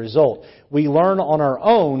growing as a result. We learn on our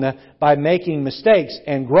own by making mistakes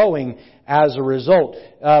and growing as a result.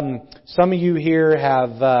 Some of you here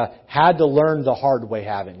have had to learn the hard way,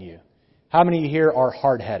 haven't you? How many of you here are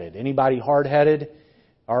hard-headed? Anybody hard-headed?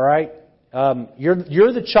 All right.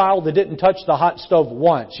 You're the child that didn't touch the hot stove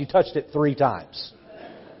once. You touched it 3 times.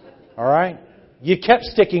 All right. You kept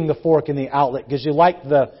sticking the fork in the outlet because you liked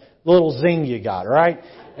the little zing you got, right?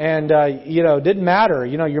 And, it didn't matter.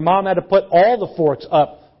 Your mom had to put all the forks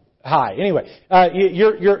up high. Anyway,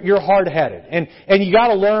 you're hard-headed. And you got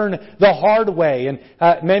to learn the hard way. And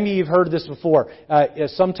maybe you've heard this before.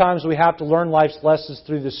 Sometimes we have to learn life's lessons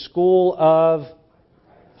through the school of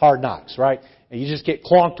hard knocks, right? And you just get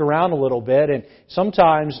clonked around a little bit. And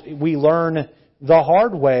sometimes we learn the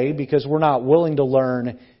hard way because we're not willing to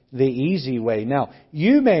learn the easy way. Now,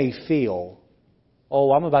 you may feel,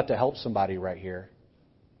 I'm about to help somebody right here.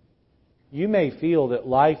 You may feel that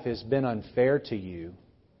life has been unfair to you,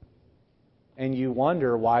 and you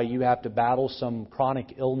wonder why you have to battle some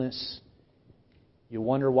chronic illness. You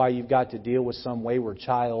wonder why you've got to deal with some wayward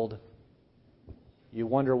child. You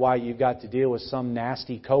wonder why you've got to deal with some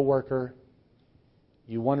nasty coworker.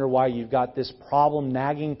 You wonder why you've got this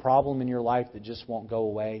nagging problem in your life that just won't go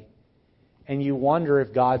away. And you wonder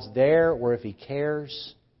if God's there or if He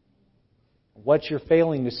cares. What you're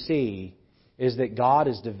failing to see is that God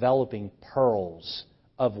is developing pearls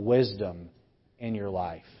of wisdom in your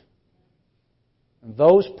life. And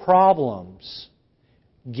those problems,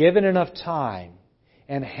 given enough time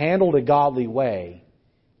and handled a godly way,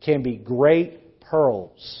 can be great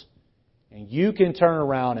pearls. And you can turn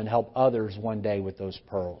around and help others one day with those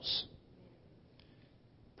pearls.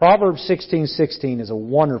 Proverbs 16:16 is a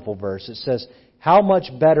wonderful verse. It says, "How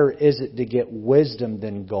much better is it to get wisdom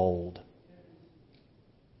than gold?"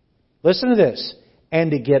 Listen to this. "And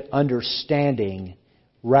to get understanding,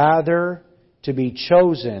 rather to be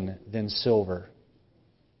chosen than silver."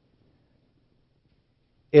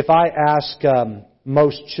 If I ask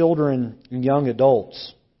most children and young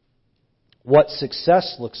adults what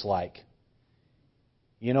success looks like,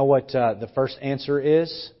 you know what the first answer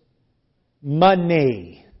is?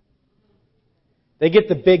 Money. They get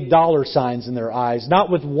the big dollar signs in their eyes, not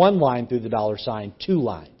with one line through the dollar sign, 2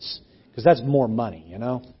 lines, because that's more money,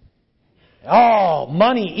 Oh,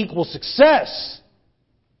 money equals success.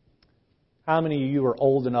 How many of you are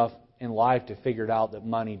old enough in life to figure out that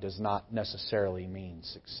money does not necessarily mean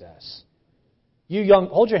success?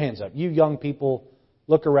 Hold your hands up. You young people,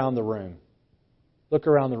 look around the room. Look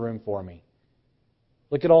around the room for me.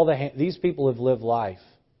 Look at all these people have lived life.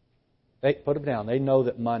 Put them down. They know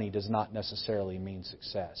that money does not necessarily mean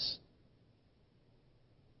success.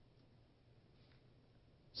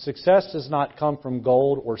 Success does not come from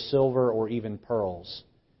gold or silver or even pearls.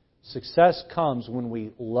 Success comes when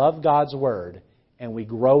we love God's Word and we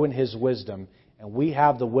grow in His wisdom and we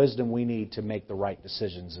have the wisdom we need to make the right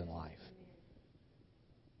decisions in life.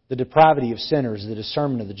 The depravity of sinners, the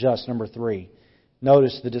discernment of the just. Number 3,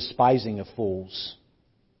 notice the despising of fools.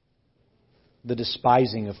 The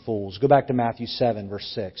despising of fools. Go back to Matthew 7, verse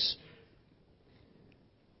 6.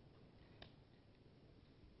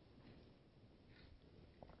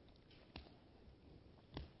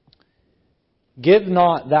 "Give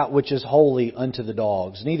not that which is holy unto the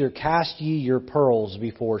dogs, neither cast ye your pearls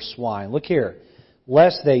before swine." Look here.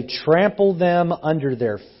 "Lest they trample them under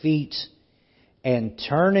their feet, and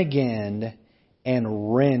turn again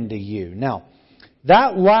and rend to you." Now,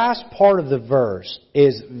 that last part of the verse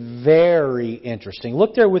is very interesting.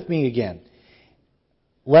 Look there with me again.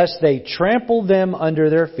 "Lest they trample them under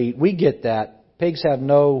their feet." We get that. Pigs have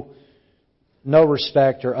no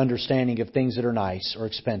respect or understanding of things that are nice or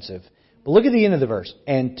expensive. But look at the end of the verse.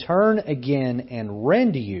 "And turn again and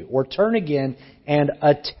rend you," or turn again and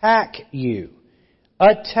attack you.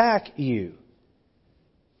 Attack you.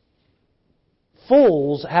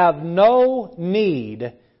 Fools have no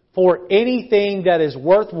need for anything that is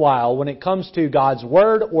worthwhile when it comes to God's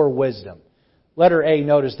Word or wisdom. Letter A,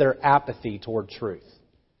 notice their apathy toward truth.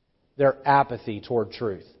 Their apathy toward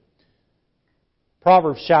truth.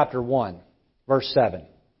 Proverbs chapter 1, verse 7.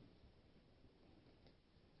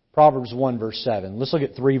 Proverbs 1, verse 7. Let's look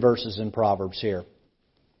at 3 verses in Proverbs here.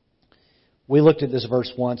 We looked at this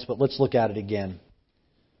verse once, but let's look at it again.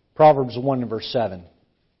 Proverbs 1 and verse 7.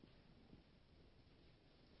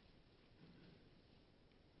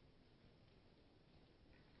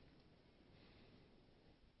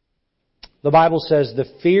 The Bible says, "The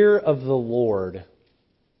fear of the Lord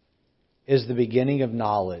is the beginning of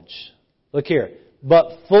knowledge." Look here.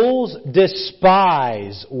 "But fools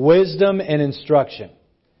despise wisdom and instruction."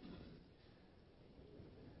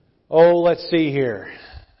 Oh, let's see here.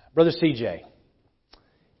 Brother CJ,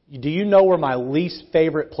 do you know where my least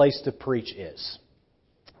favorite place to preach is?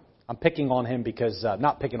 I'm picking on him because,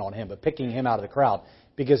 not picking on him, but picking him out of the crowd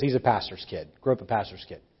because he's a pastor's kid. Grew up a pastor's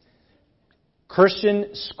kid.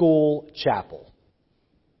 Christian School Chapel.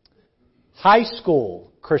 High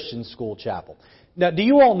school Christian School Chapel. Now, do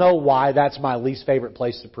you all know why that's my least favorite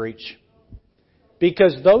place to preach?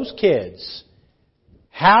 Because those kids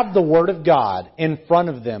have the Word of God in front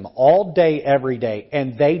of them all day, every day,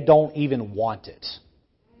 and they don't even want it.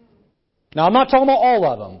 Now, I'm not talking about all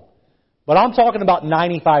of them, but I'm talking about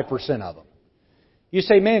 95% of them. You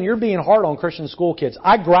say, man, you're being hard on Christian school kids.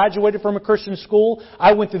 I graduated from a Christian school.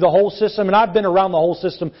 I went through the whole system, and I've been around the whole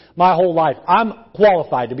system my whole life. I'm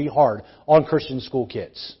qualified to be hard on Christian school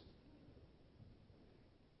kids.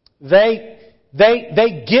 They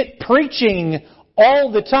get preaching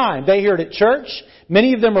all the time. They hear it at church.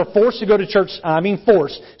 Many of them are forced to go to church,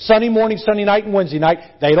 forced. Sunday morning, Sunday night, and Wednesday night.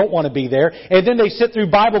 They don't want to be there. And then they sit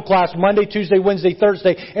through Bible class Monday, Tuesday, Wednesday,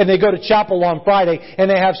 Thursday, and they go to chapel on Friday, and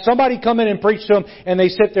they have somebody come in and preach to them, and they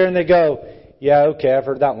sit there and they go, yeah, okay, I've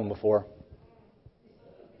heard that one before.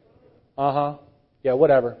 Yeah,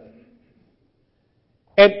 whatever.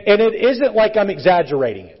 And it isn't like I'm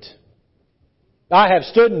exaggerating it. I have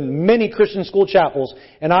stood in many Christian school chapels,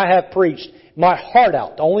 and I have preached my heart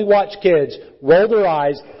out to only watch kids roll their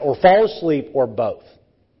eyes or fall asleep or both.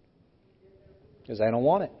 Because they don't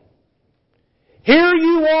want it. Here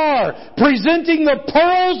you are, presenting the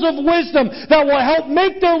pearls of wisdom that will help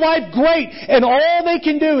make their life great, and all they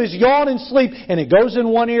can do is yawn and sleep, and it goes in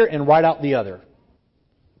one ear and right out the other.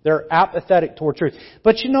 They're apathetic toward truth.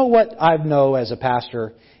 But you know what I know as a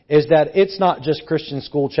pastor is that it's not just Christian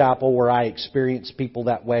school chapel where I experience people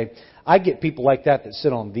that way. I get people like that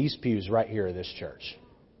sit on these pews right here at this church.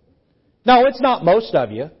 No, it's not most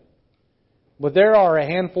of you. But there are a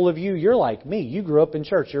handful of you, you're like me. You grew up in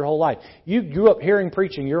church your whole life. You grew up hearing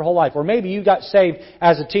preaching your whole life. Or maybe you got saved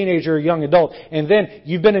as a teenager or a young adult. And then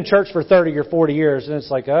you've been in church for 30 or 40 years. And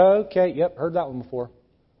it's like, okay, yep, heard that one before.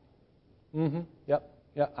 Yep,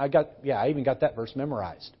 yeah, I even got that verse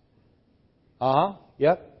memorized.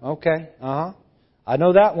 Yep, okay, I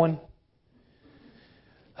know that one.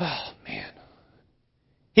 Oh, man.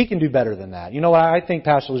 He can do better than that. You know what? I think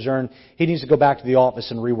Pastor Lejeune, he needs to go back to the office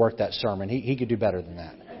and rework that sermon. He could do better than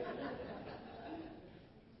that.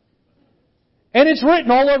 And it's written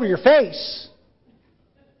all over your face.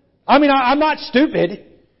 I mean, I'm not stupid.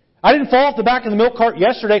 I didn't fall off the back of the milk cart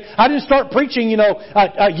yesterday. I didn't start preaching,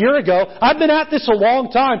 a year ago. I've been at this a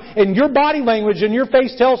long time, and your body language and your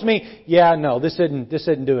face tells me, yeah, no, this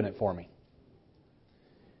isn't doing it for me.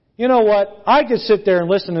 You know what? I could sit there and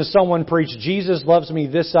listen to someone preach, Jesus loves me,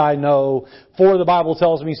 this I know, for the Bible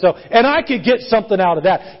tells me so, and I could get something out of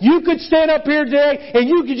that. You could stand up here today and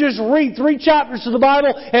you could just read 3 chapters of the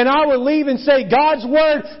Bible and I would leave and say, God's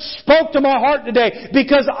Word spoke to my heart today,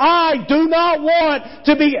 because I do not want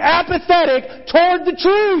to be apathetic toward the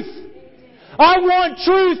truth. I want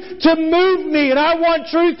truth to move me, and I want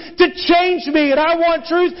truth to change me, and I want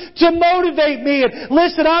truth to motivate me. And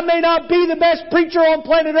listen, I may not be the best preacher on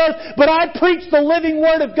planet Earth, but I preach the living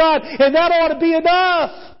Word of God, and that ought to be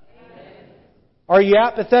enough. Are you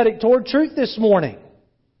apathetic toward truth this morning?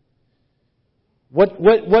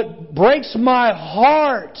 What breaks my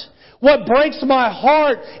heart? What breaks my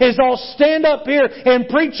heart is I'll stand up here and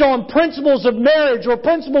preach on principles of marriage or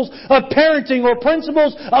principles of parenting or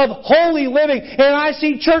principles of holy living, and I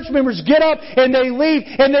see church members get up and they leave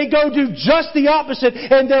and they go do just the opposite,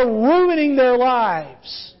 and they're ruining their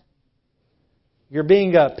lives. You're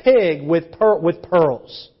being a pig with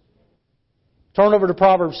pearls. Turn over to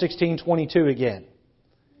Proverbs 16:22 again.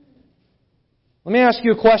 Let me ask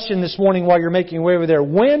you a question this morning while you're making your way over there.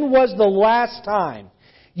 When was the last time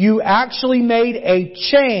you actually made a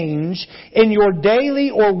change in your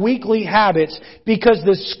daily or weekly habits because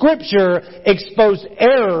the Scripture exposed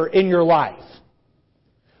error in your life?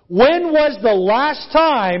 When was the last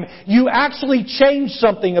time you actually changed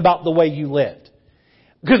something about the way you lived?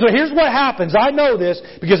 Because here's what happens. I know this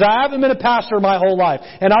because I haven't been a pastor my whole life.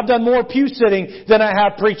 And I've done more pew sitting than I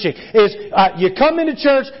have preaching. You come into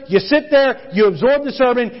church, you sit there, you absorb the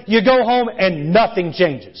sermon, you go home, and nothing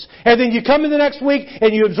changes. And then you come in the next week,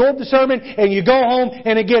 and you absorb the sermon, and you go home,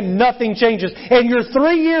 and again, nothing changes. And you're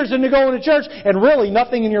 3 years into going to church, and really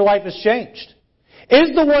nothing in your life has changed.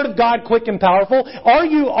 Is the Word of God quick and powerful? Are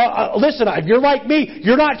you, listen, if you're like me,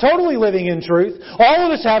 you're not totally living in truth. All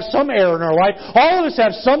of us have some error in our life. All of us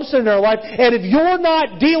have some sin in our life. And if you're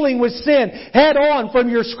not dealing with sin head on from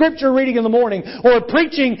your Scripture reading in the morning or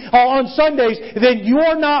preaching on Sundays, then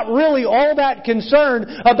you're not really all that concerned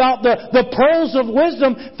about the pearls of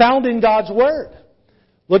wisdom found in God's Word.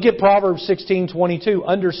 Look at Proverbs 16:22.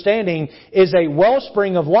 Understanding is a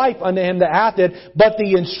wellspring of life unto him that hath it, but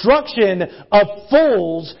the instruction of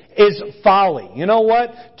fools is folly. You know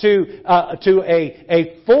what? To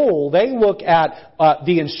a fool, they look at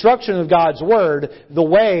the instruction of God's Word the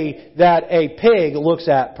way that a pig looks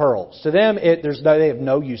at pearls. To them, they have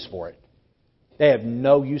no use for it. They have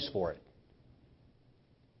no use for it.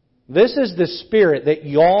 This is the spirit that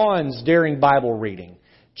yawns during Bible reading,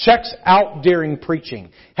 checks out during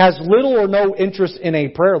preaching, has little or no interest in a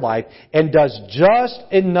prayer life, and does just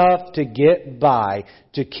enough to get by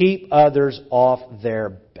to keep others off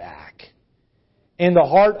their back. In the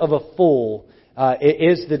heart of a fool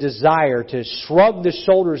is the desire to shrug the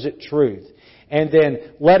shoulders at truth and then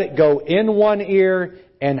let it go in one ear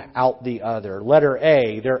and out the other. Letter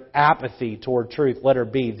A, their apathy toward truth. Letter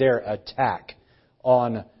B, their attack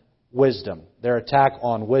on wisdom. Their attack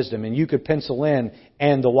on wisdom. And you could pencil in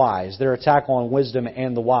and the wise. Their attack on wisdom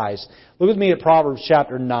and the wise. Look with me at Proverbs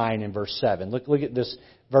chapter 9 and verse 7. Look at this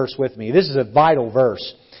verse with me. This is a vital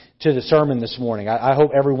verse to the sermon this morning. I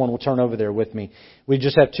hope everyone will turn over there with me. We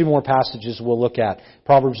just have two more passages we'll look at.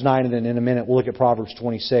 Proverbs 9, and then in a minute we'll look at Proverbs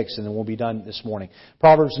 26, and then we'll be done this morning.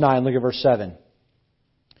 Proverbs 9, look at verse 7.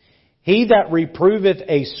 He that reproveth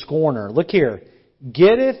a scorner, look here,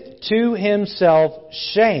 getteth to himself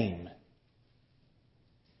shame.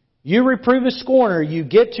 You reprove a scorner, you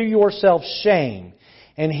get to yourself shame.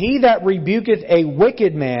 And he that rebuketh a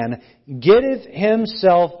wicked man getteth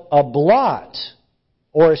himself a blot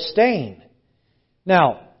or a stain.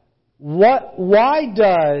 Now, why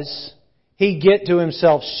does he get to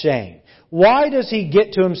himself shame? Why does he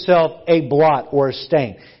get to himself a blot or a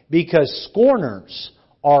stain? Because scorners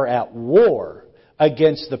are at war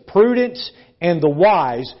against the prudent and the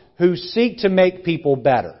wise who seek to make people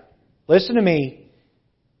better. Listen to me.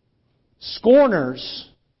 Scorners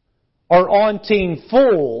are on Team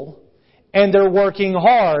Fool, and they're working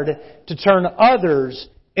hard to turn others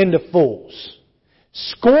into fools.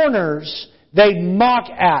 Scorners, they mock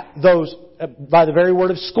at those, by the very word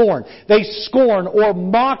of scorn. They scorn or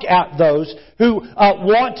mock at those who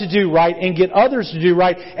want to do right and get others to do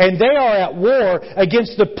right. And they are at war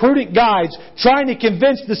against the prudent guides, trying to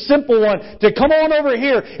convince the simple one to come on over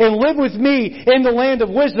here and live with me in the land of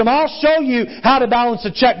wisdom. I'll show you how to balance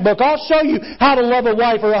a checkbook. I'll show you how to love a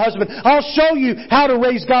wife or a husband. I'll show you how to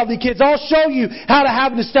raise godly kids. I'll show you how to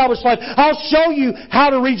have an established life. I'll show you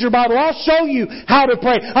how to read your Bible. I'll show you how to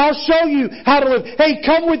pray. I'll show you how to live. Hey,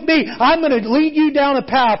 come with me. I'm going to lead you down a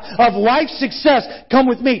path of life success. Come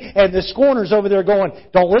with me. And the scorners over there going,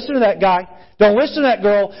 don't listen to that guy. Don't listen to that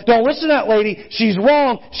girl. Don't listen to that lady. She's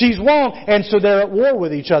wrong. She's wrong. And so they're at war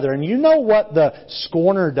with each other. And you know what the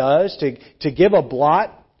scorner does to give a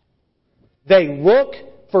blot? They look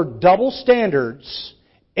for double standards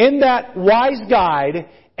in that wise guide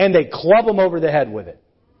and they club them over the head with it.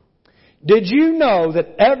 Did you know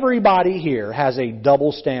that everybody here has a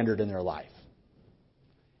double standard in their life?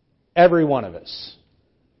 Every one of us.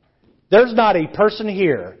 There's not a person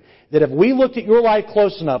here that if we looked at your life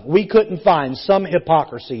close enough, we couldn't find some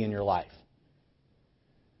hypocrisy in your life.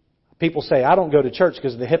 People say, I don't go to church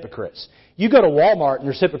because of the hypocrites. You go to Walmart and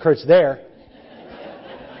there's hypocrites there.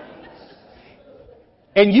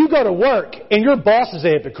 And you go to work and your boss is a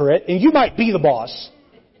hypocrite and you might be the boss.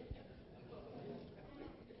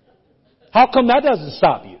 How come that doesn't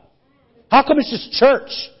stop you? How come it's just church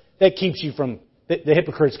that keeps you from, the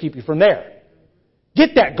hypocrites keep you from there?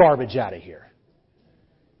 Get that garbage out of here.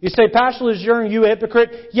 You say, Pastor Lejeune, are you a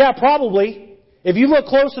hypocrite? Yeah, probably. If you look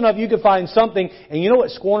close enough, you can find something. And you know what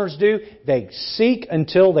scorners do? They seek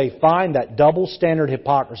until they find that double standard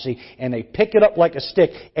hypocrisy and they pick it up like a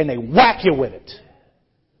stick and they whack you with it.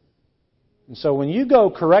 And so when you go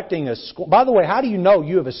correcting a scorner, by the way, how do you know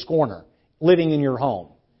you have a scorner living in your home?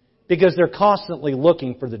 Because they're constantly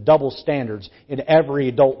looking for the double standards in every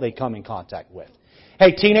adult they come in contact with.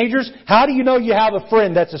 Hey, teenagers, how do you know you have a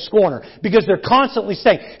friend that's a scorner? Because they're constantly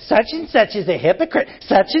saying, such and such is a hypocrite,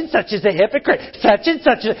 such and such is a hypocrite, such and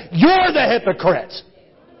such is... You're the hypocrite!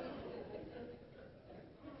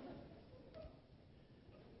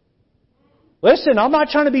 Listen, I'm not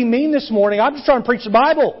trying to be mean this morning. I'm just trying to preach the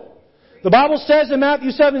Bible. The Bible says in Matthew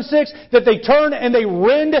 7:6 that they turn and they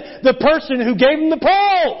rend the person who gave them the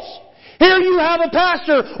pearls. Here you have a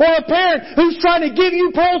pastor or a parent who's trying to give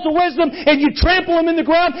you pearls of wisdom and you trample them in the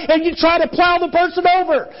ground and you try to plow the person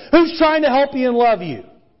over who's trying to help you and love you.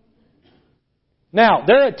 Now,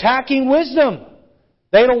 they're attacking wisdom.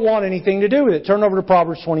 They don't want anything to do with it. Turn over to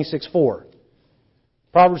Proverbs 26:4.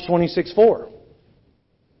 Proverbs 26:4.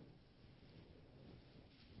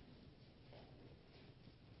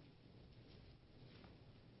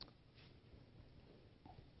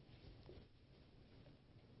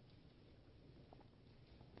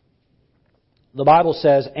 The Bible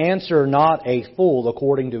says, answer not a fool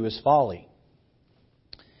according to his folly,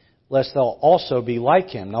 lest thou also be like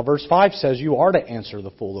him. Now verse 5 says you are to answer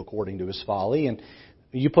the fool according to his folly. And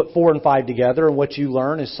you put 4 and 5 together and what you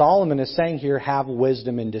learn is Solomon is saying here, have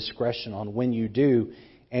wisdom and discretion on when you do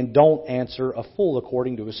and don't answer a fool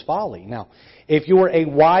according to his folly. Now, if you're a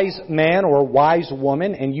wise man or a wise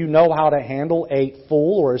woman and you know how to handle a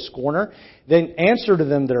fool or a scorner, then answer to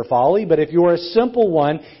them their folly. But if you're a simple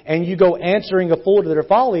one and you go answering a fool to their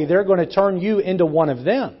folly, they're going to turn you into one of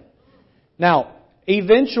them. Now,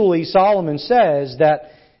 eventually Solomon says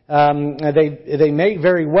that they may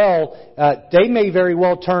very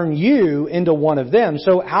well turn you into one of them.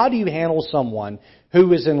 So how do you handle someone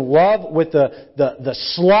who is in love with the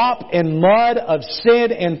slop and mud of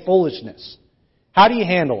sin and foolishness? How do you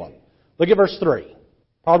handle them? Look at verse 3.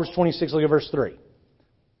 Proverbs 26, look at verse 3.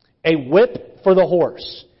 A whip for the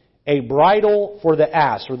horse, a bridle for the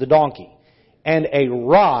ass or the donkey, and a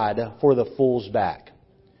rod for the fool's back.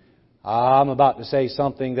 I'm about to say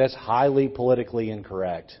something that's highly politically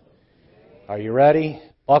incorrect. Are you ready?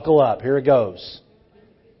 Buckle up. Here it goes.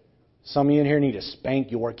 Some of you in here need to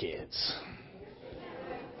spank your kids.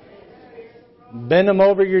 Bend them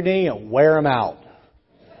over your knee and wear them out.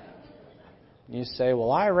 You say,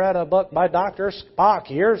 well, I read a book by Dr. Spock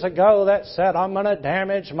years ago that said I'm going to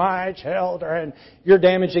damage my children. You're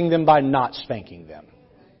damaging them by not spanking them.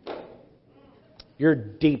 You're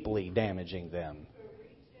deeply damaging them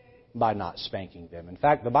by not spanking them. In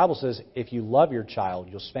fact, the Bible says if you love your child,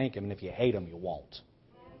 you'll spank him, and if you hate him, you won't.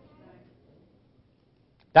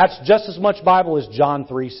 That's just as much Bible as John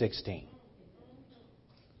 3:16.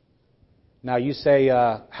 Now you say,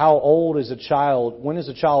 how old is a child? When is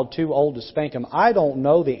a child too old to spank him? I don't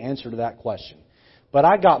know the answer to that question. But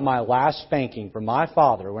I got my last spanking from my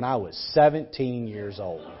father when I was 17 years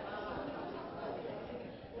old.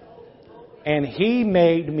 And he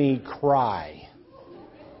made me cry.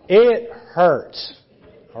 It hurt.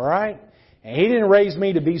 All right? And he didn't raise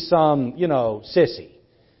me to be some, sissy.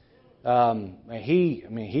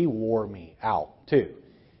 He wore me out too.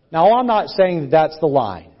 Now, I'm not saying that's the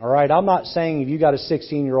line. All right? I'm not saying if you got a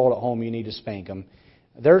 16-year-old at home, you need to spank them.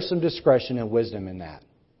 There's some discretion and wisdom in that.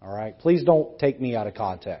 All right? Please don't take me out of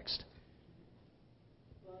context.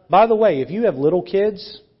 By the way, if you have little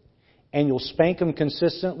kids and you'll spank them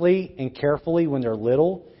consistently and carefully when they're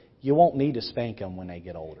little, you won't need to spank them when they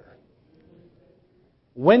get older.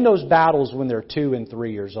 Win those battles when they're 2 and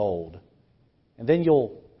 3 years old. And then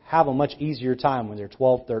you'll have a much easier time when they're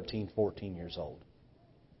 12, 13, 14 years old.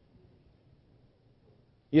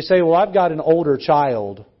 You say, well, I've got an older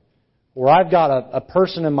child, or I've got a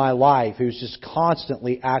person in my life who's just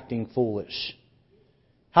constantly acting foolish.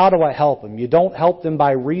 How do I help them? You don't help them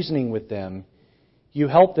by reasoning with them. You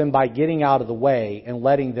help them by getting out of the way and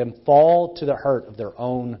letting them fall to the hurt of their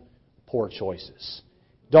own poor choices.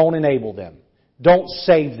 Don't enable them. Don't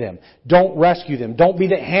save them. Don't rescue them. Don't be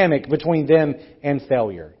the hammock between them and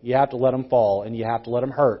failure. You have to let them fall and you have to let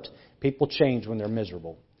them hurt. People change when they're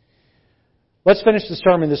miserable. Let's finish the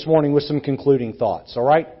sermon this morning with some concluding thoughts, all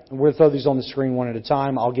right? We're going to throw these on the screen one at a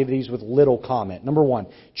time. I'll give these with little comment. Number 1,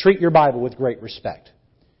 treat your Bible with great respect.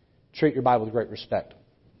 Treat your Bible with great respect.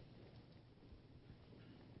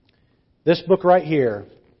 This book right here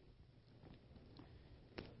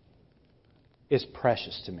is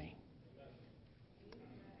precious to me.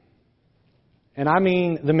 And I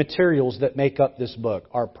mean the materials that make up this book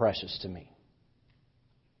are precious to me.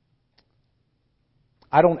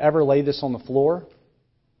 I don't ever lay this on the floor.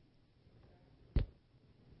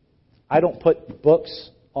 I don't put books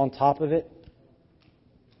on top of it.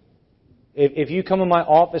 If you come in my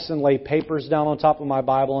office and lay papers down on top of my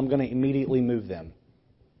Bible, I'm going to immediately move them.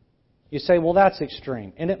 You say, well, that's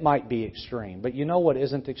extreme. And it might be extreme. But you know what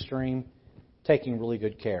isn't extreme? Taking really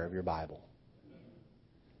good care of your Bible.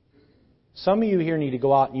 Some of you here need to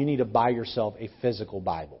go out and you need to buy yourself a physical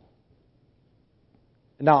Bible.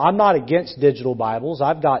 Now, I'm not against digital Bibles.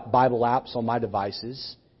 I've got Bible apps on my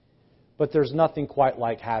devices. But there's nothing quite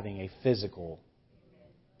like having a physical,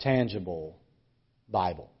 tangible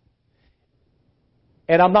Bible.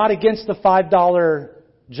 And I'm not against the $5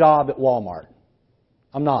 job at Walmart.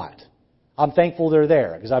 I'm not. I'm thankful they're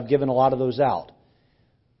there because I've given a lot of those out.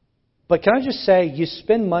 But can I just say, you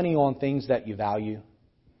spend money on things that you value.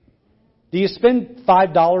 Do you spend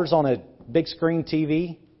 $5 on a big screen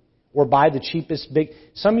TV? Or buy the cheapest big...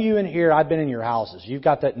 Some of you in here, I've been in your houses. You've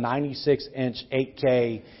got that 96-inch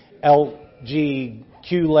 8K LG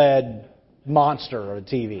QLED monster of a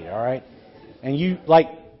TV, all right? And you,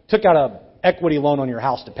 took out an equity loan on your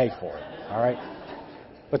house to pay for it, all right?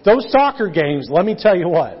 But those soccer games, let me tell you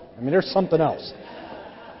what. There's something else.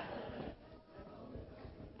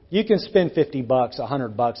 You can spend $50,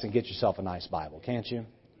 $100 and get yourself a nice Bible, can't you?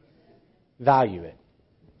 Value it.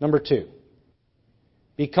 Number 2.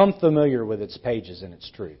 Become familiar with its pages and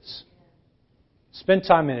its truths. Spend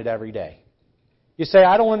time in it every day. You say,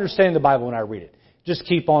 I don't understand the Bible when I read it. Just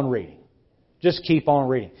keep on reading. Just keep on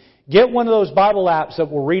reading. Get one of those Bible apps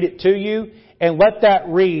that will read it to you and let that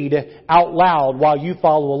read out loud while you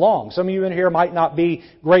follow along. Some of you in here might not be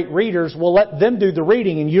great readers. Well, let them do the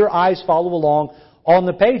reading and your eyes follow along on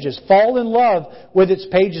the pages. Fall in love with its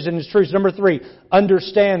pages and its truths. Number 3,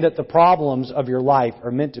 understand that the problems of your life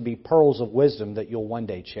are meant to be pearls of wisdom that you'll one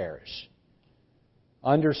day cherish.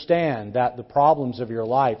 Understand that the problems of your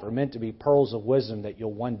life are meant to be pearls of wisdom that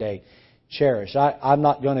you'll one day cherish. I'm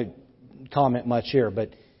not going to comment much here,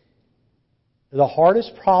 but the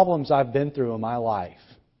hardest problems I've been through in my life,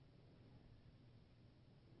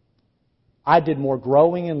 I did more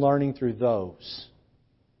growing and learning through those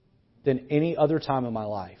than any other time in my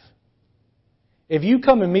life. If you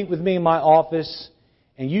come and meet with me in my office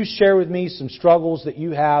and you share with me some struggles that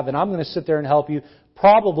you have, and I'm going to sit there and help you,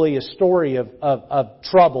 probably a story of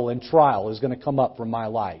trouble and trial is going to come up from my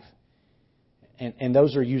life. And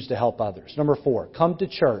those are used to help others. Number 4, come to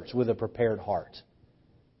church with a prepared heart.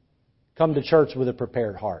 Come to church with a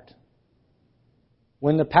prepared heart.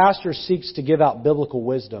 When the pastor seeks to give out biblical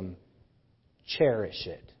wisdom, cherish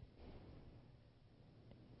it.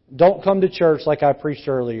 Don't come to church like I preached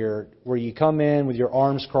earlier, where you come in with your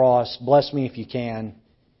arms crossed, bless me if you can,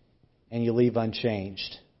 and you leave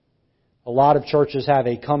unchanged. A lot of churches have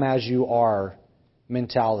a come as you are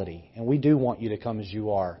mentality, and we do want you to come as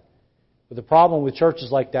you are. But the problem with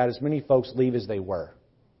churches like that is many folks leave as they were.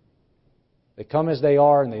 They come as they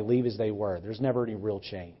are and they leave as they were. There's never any real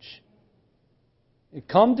change.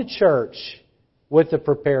 Come to church with a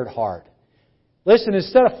prepared heart. Listen,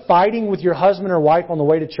 instead of fighting with your husband or wife on the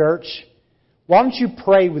way to church, why don't you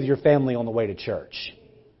pray with your family on the way to church?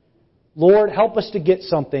 Lord, help us to get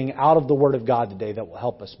something out of the Word of God today that will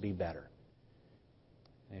help us be better.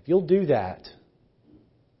 And if you'll do that,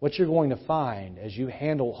 what you're going to find as you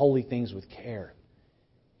handle holy things with care,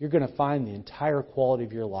 you're going to find the entire quality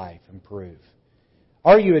of your life improve.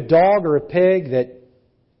 Are you a dog or a pig that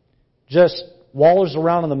just wallers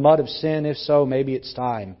around in the mud of sin? If so, maybe it's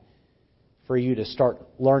time for you to start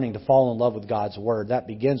learning to fall in love with God's Word. That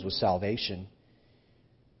begins with salvation.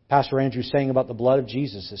 Pastor Andrew sang about the blood of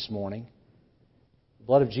Jesus this morning. The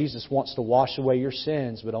blood of Jesus wants to wash away your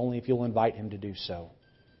sins, but only if you'll invite Him to do so.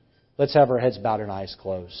 Let's have our heads bowed and eyes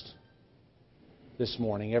closed this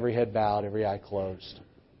morning. Every head bowed, every eye closed.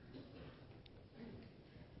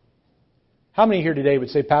 How many here today would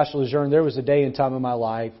say, Pastor Lejeune, there was a day and time in my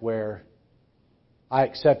life where I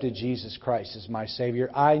accepted Jesus Christ as my Savior.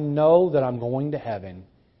 I know that I'm going to heaven,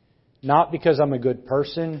 not because I'm a good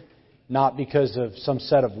person, not because of some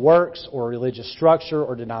set of works or religious structure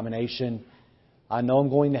or denomination. I know I'm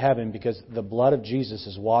going to heaven because the blood of Jesus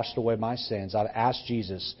has washed away my sins. I've asked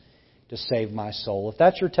Jesus to save my soul. If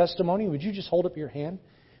that's your testimony, would you just hold up your hand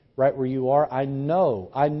right where you are? I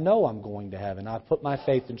know I'm going to heaven. I've put my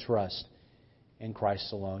faith and trust in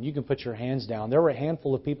Christ alone. You can put your hands down. There were a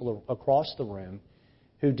handful of people across the room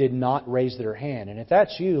who did not raise their hand. And if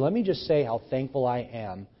that's you, let me just say how thankful I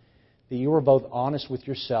am that you were both honest with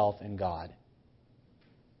yourself and God.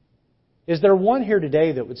 Is there one here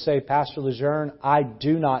today that would say, Pastor Lejeune, I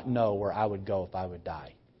do not know where I would go if I would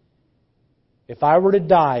die? If I were to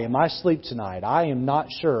die in my sleep tonight, I am not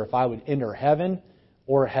sure if I would enter heaven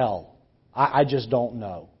or hell. I just don't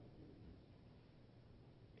know.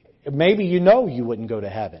 Maybe you know you wouldn't go to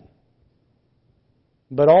heaven.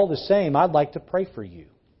 But all the same, I'd like to pray for you.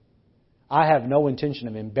 I have no intention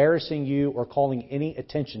of embarrassing you or calling any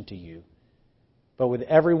attention to you. But with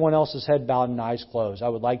everyone else's head bowed and eyes closed, I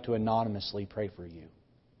would like to anonymously pray for you.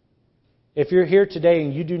 If you're here today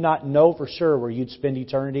and you do not know for sure where you'd spend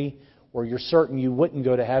eternity, or you're certain you wouldn't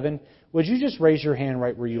go to heaven, would you just raise your hand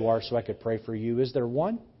right where you are so I could pray for you? Is there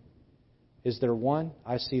one? Is there one?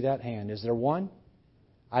 I see that hand. Is there one?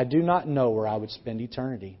 I do not know where I would spend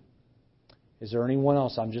eternity. Is there anyone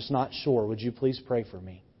else? I'm just not sure. Would you please pray for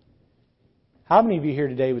me? How many of you here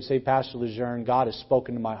today would say, Pastor Lejeune, God has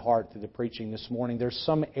spoken to my heart through the preaching this morning. There's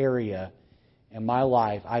some area in my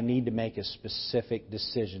life I need to make a specific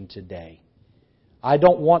decision today. I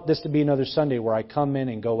don't want this to be another Sunday where I come in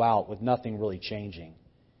and go out with nothing really changing.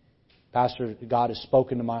 Pastor, God has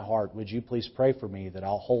spoken to my heart. Would you please pray for me that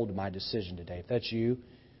I'll hold my decision today? If that's you,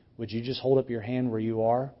 would you just hold up your hand where you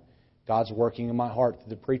are? God's working in my heart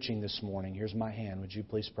through the preaching this morning. Here's my hand. Would you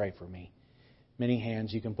please pray for me? Many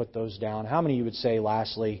hands. You can put those down. How many of you would say,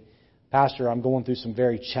 lastly, Pastor, I'm going through some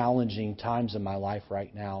very challenging times in my life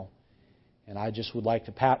right now, and I just would like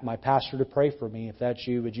my pastor to pray for me. If that's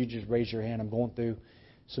you, would you just raise your hand? I'm going through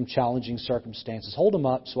some challenging circumstances. Hold them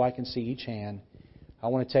up so I can see each hand. I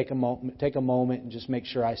want to take a moment and just make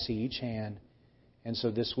sure I see each hand. And so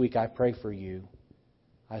this week I pray for you.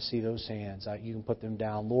 I see those hands. You can put them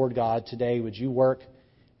down. Lord God, today would you work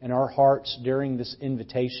in our hearts during this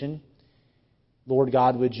invitation? Lord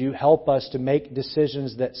God, would you help us to make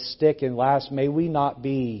decisions that stick and last? May we not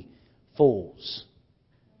be fools.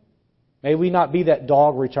 May we not be that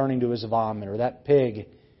dog returning to his vomit or that pig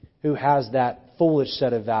who has that foolish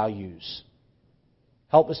set of values.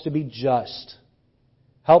 Help us to be just.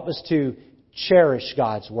 Help us to cherish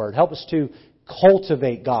God's Word. Help us to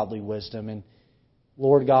cultivate godly wisdom. And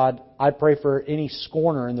Lord God, I pray for any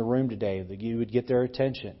scorner in the room today that you would get their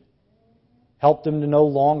attention. Help them to no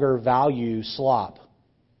longer value slop,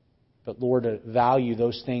 but Lord, to value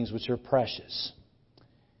those things which are precious.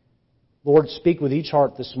 Lord, speak with each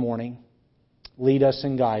heart this morning. Lead us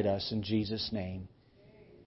and guide us in Jesus' name.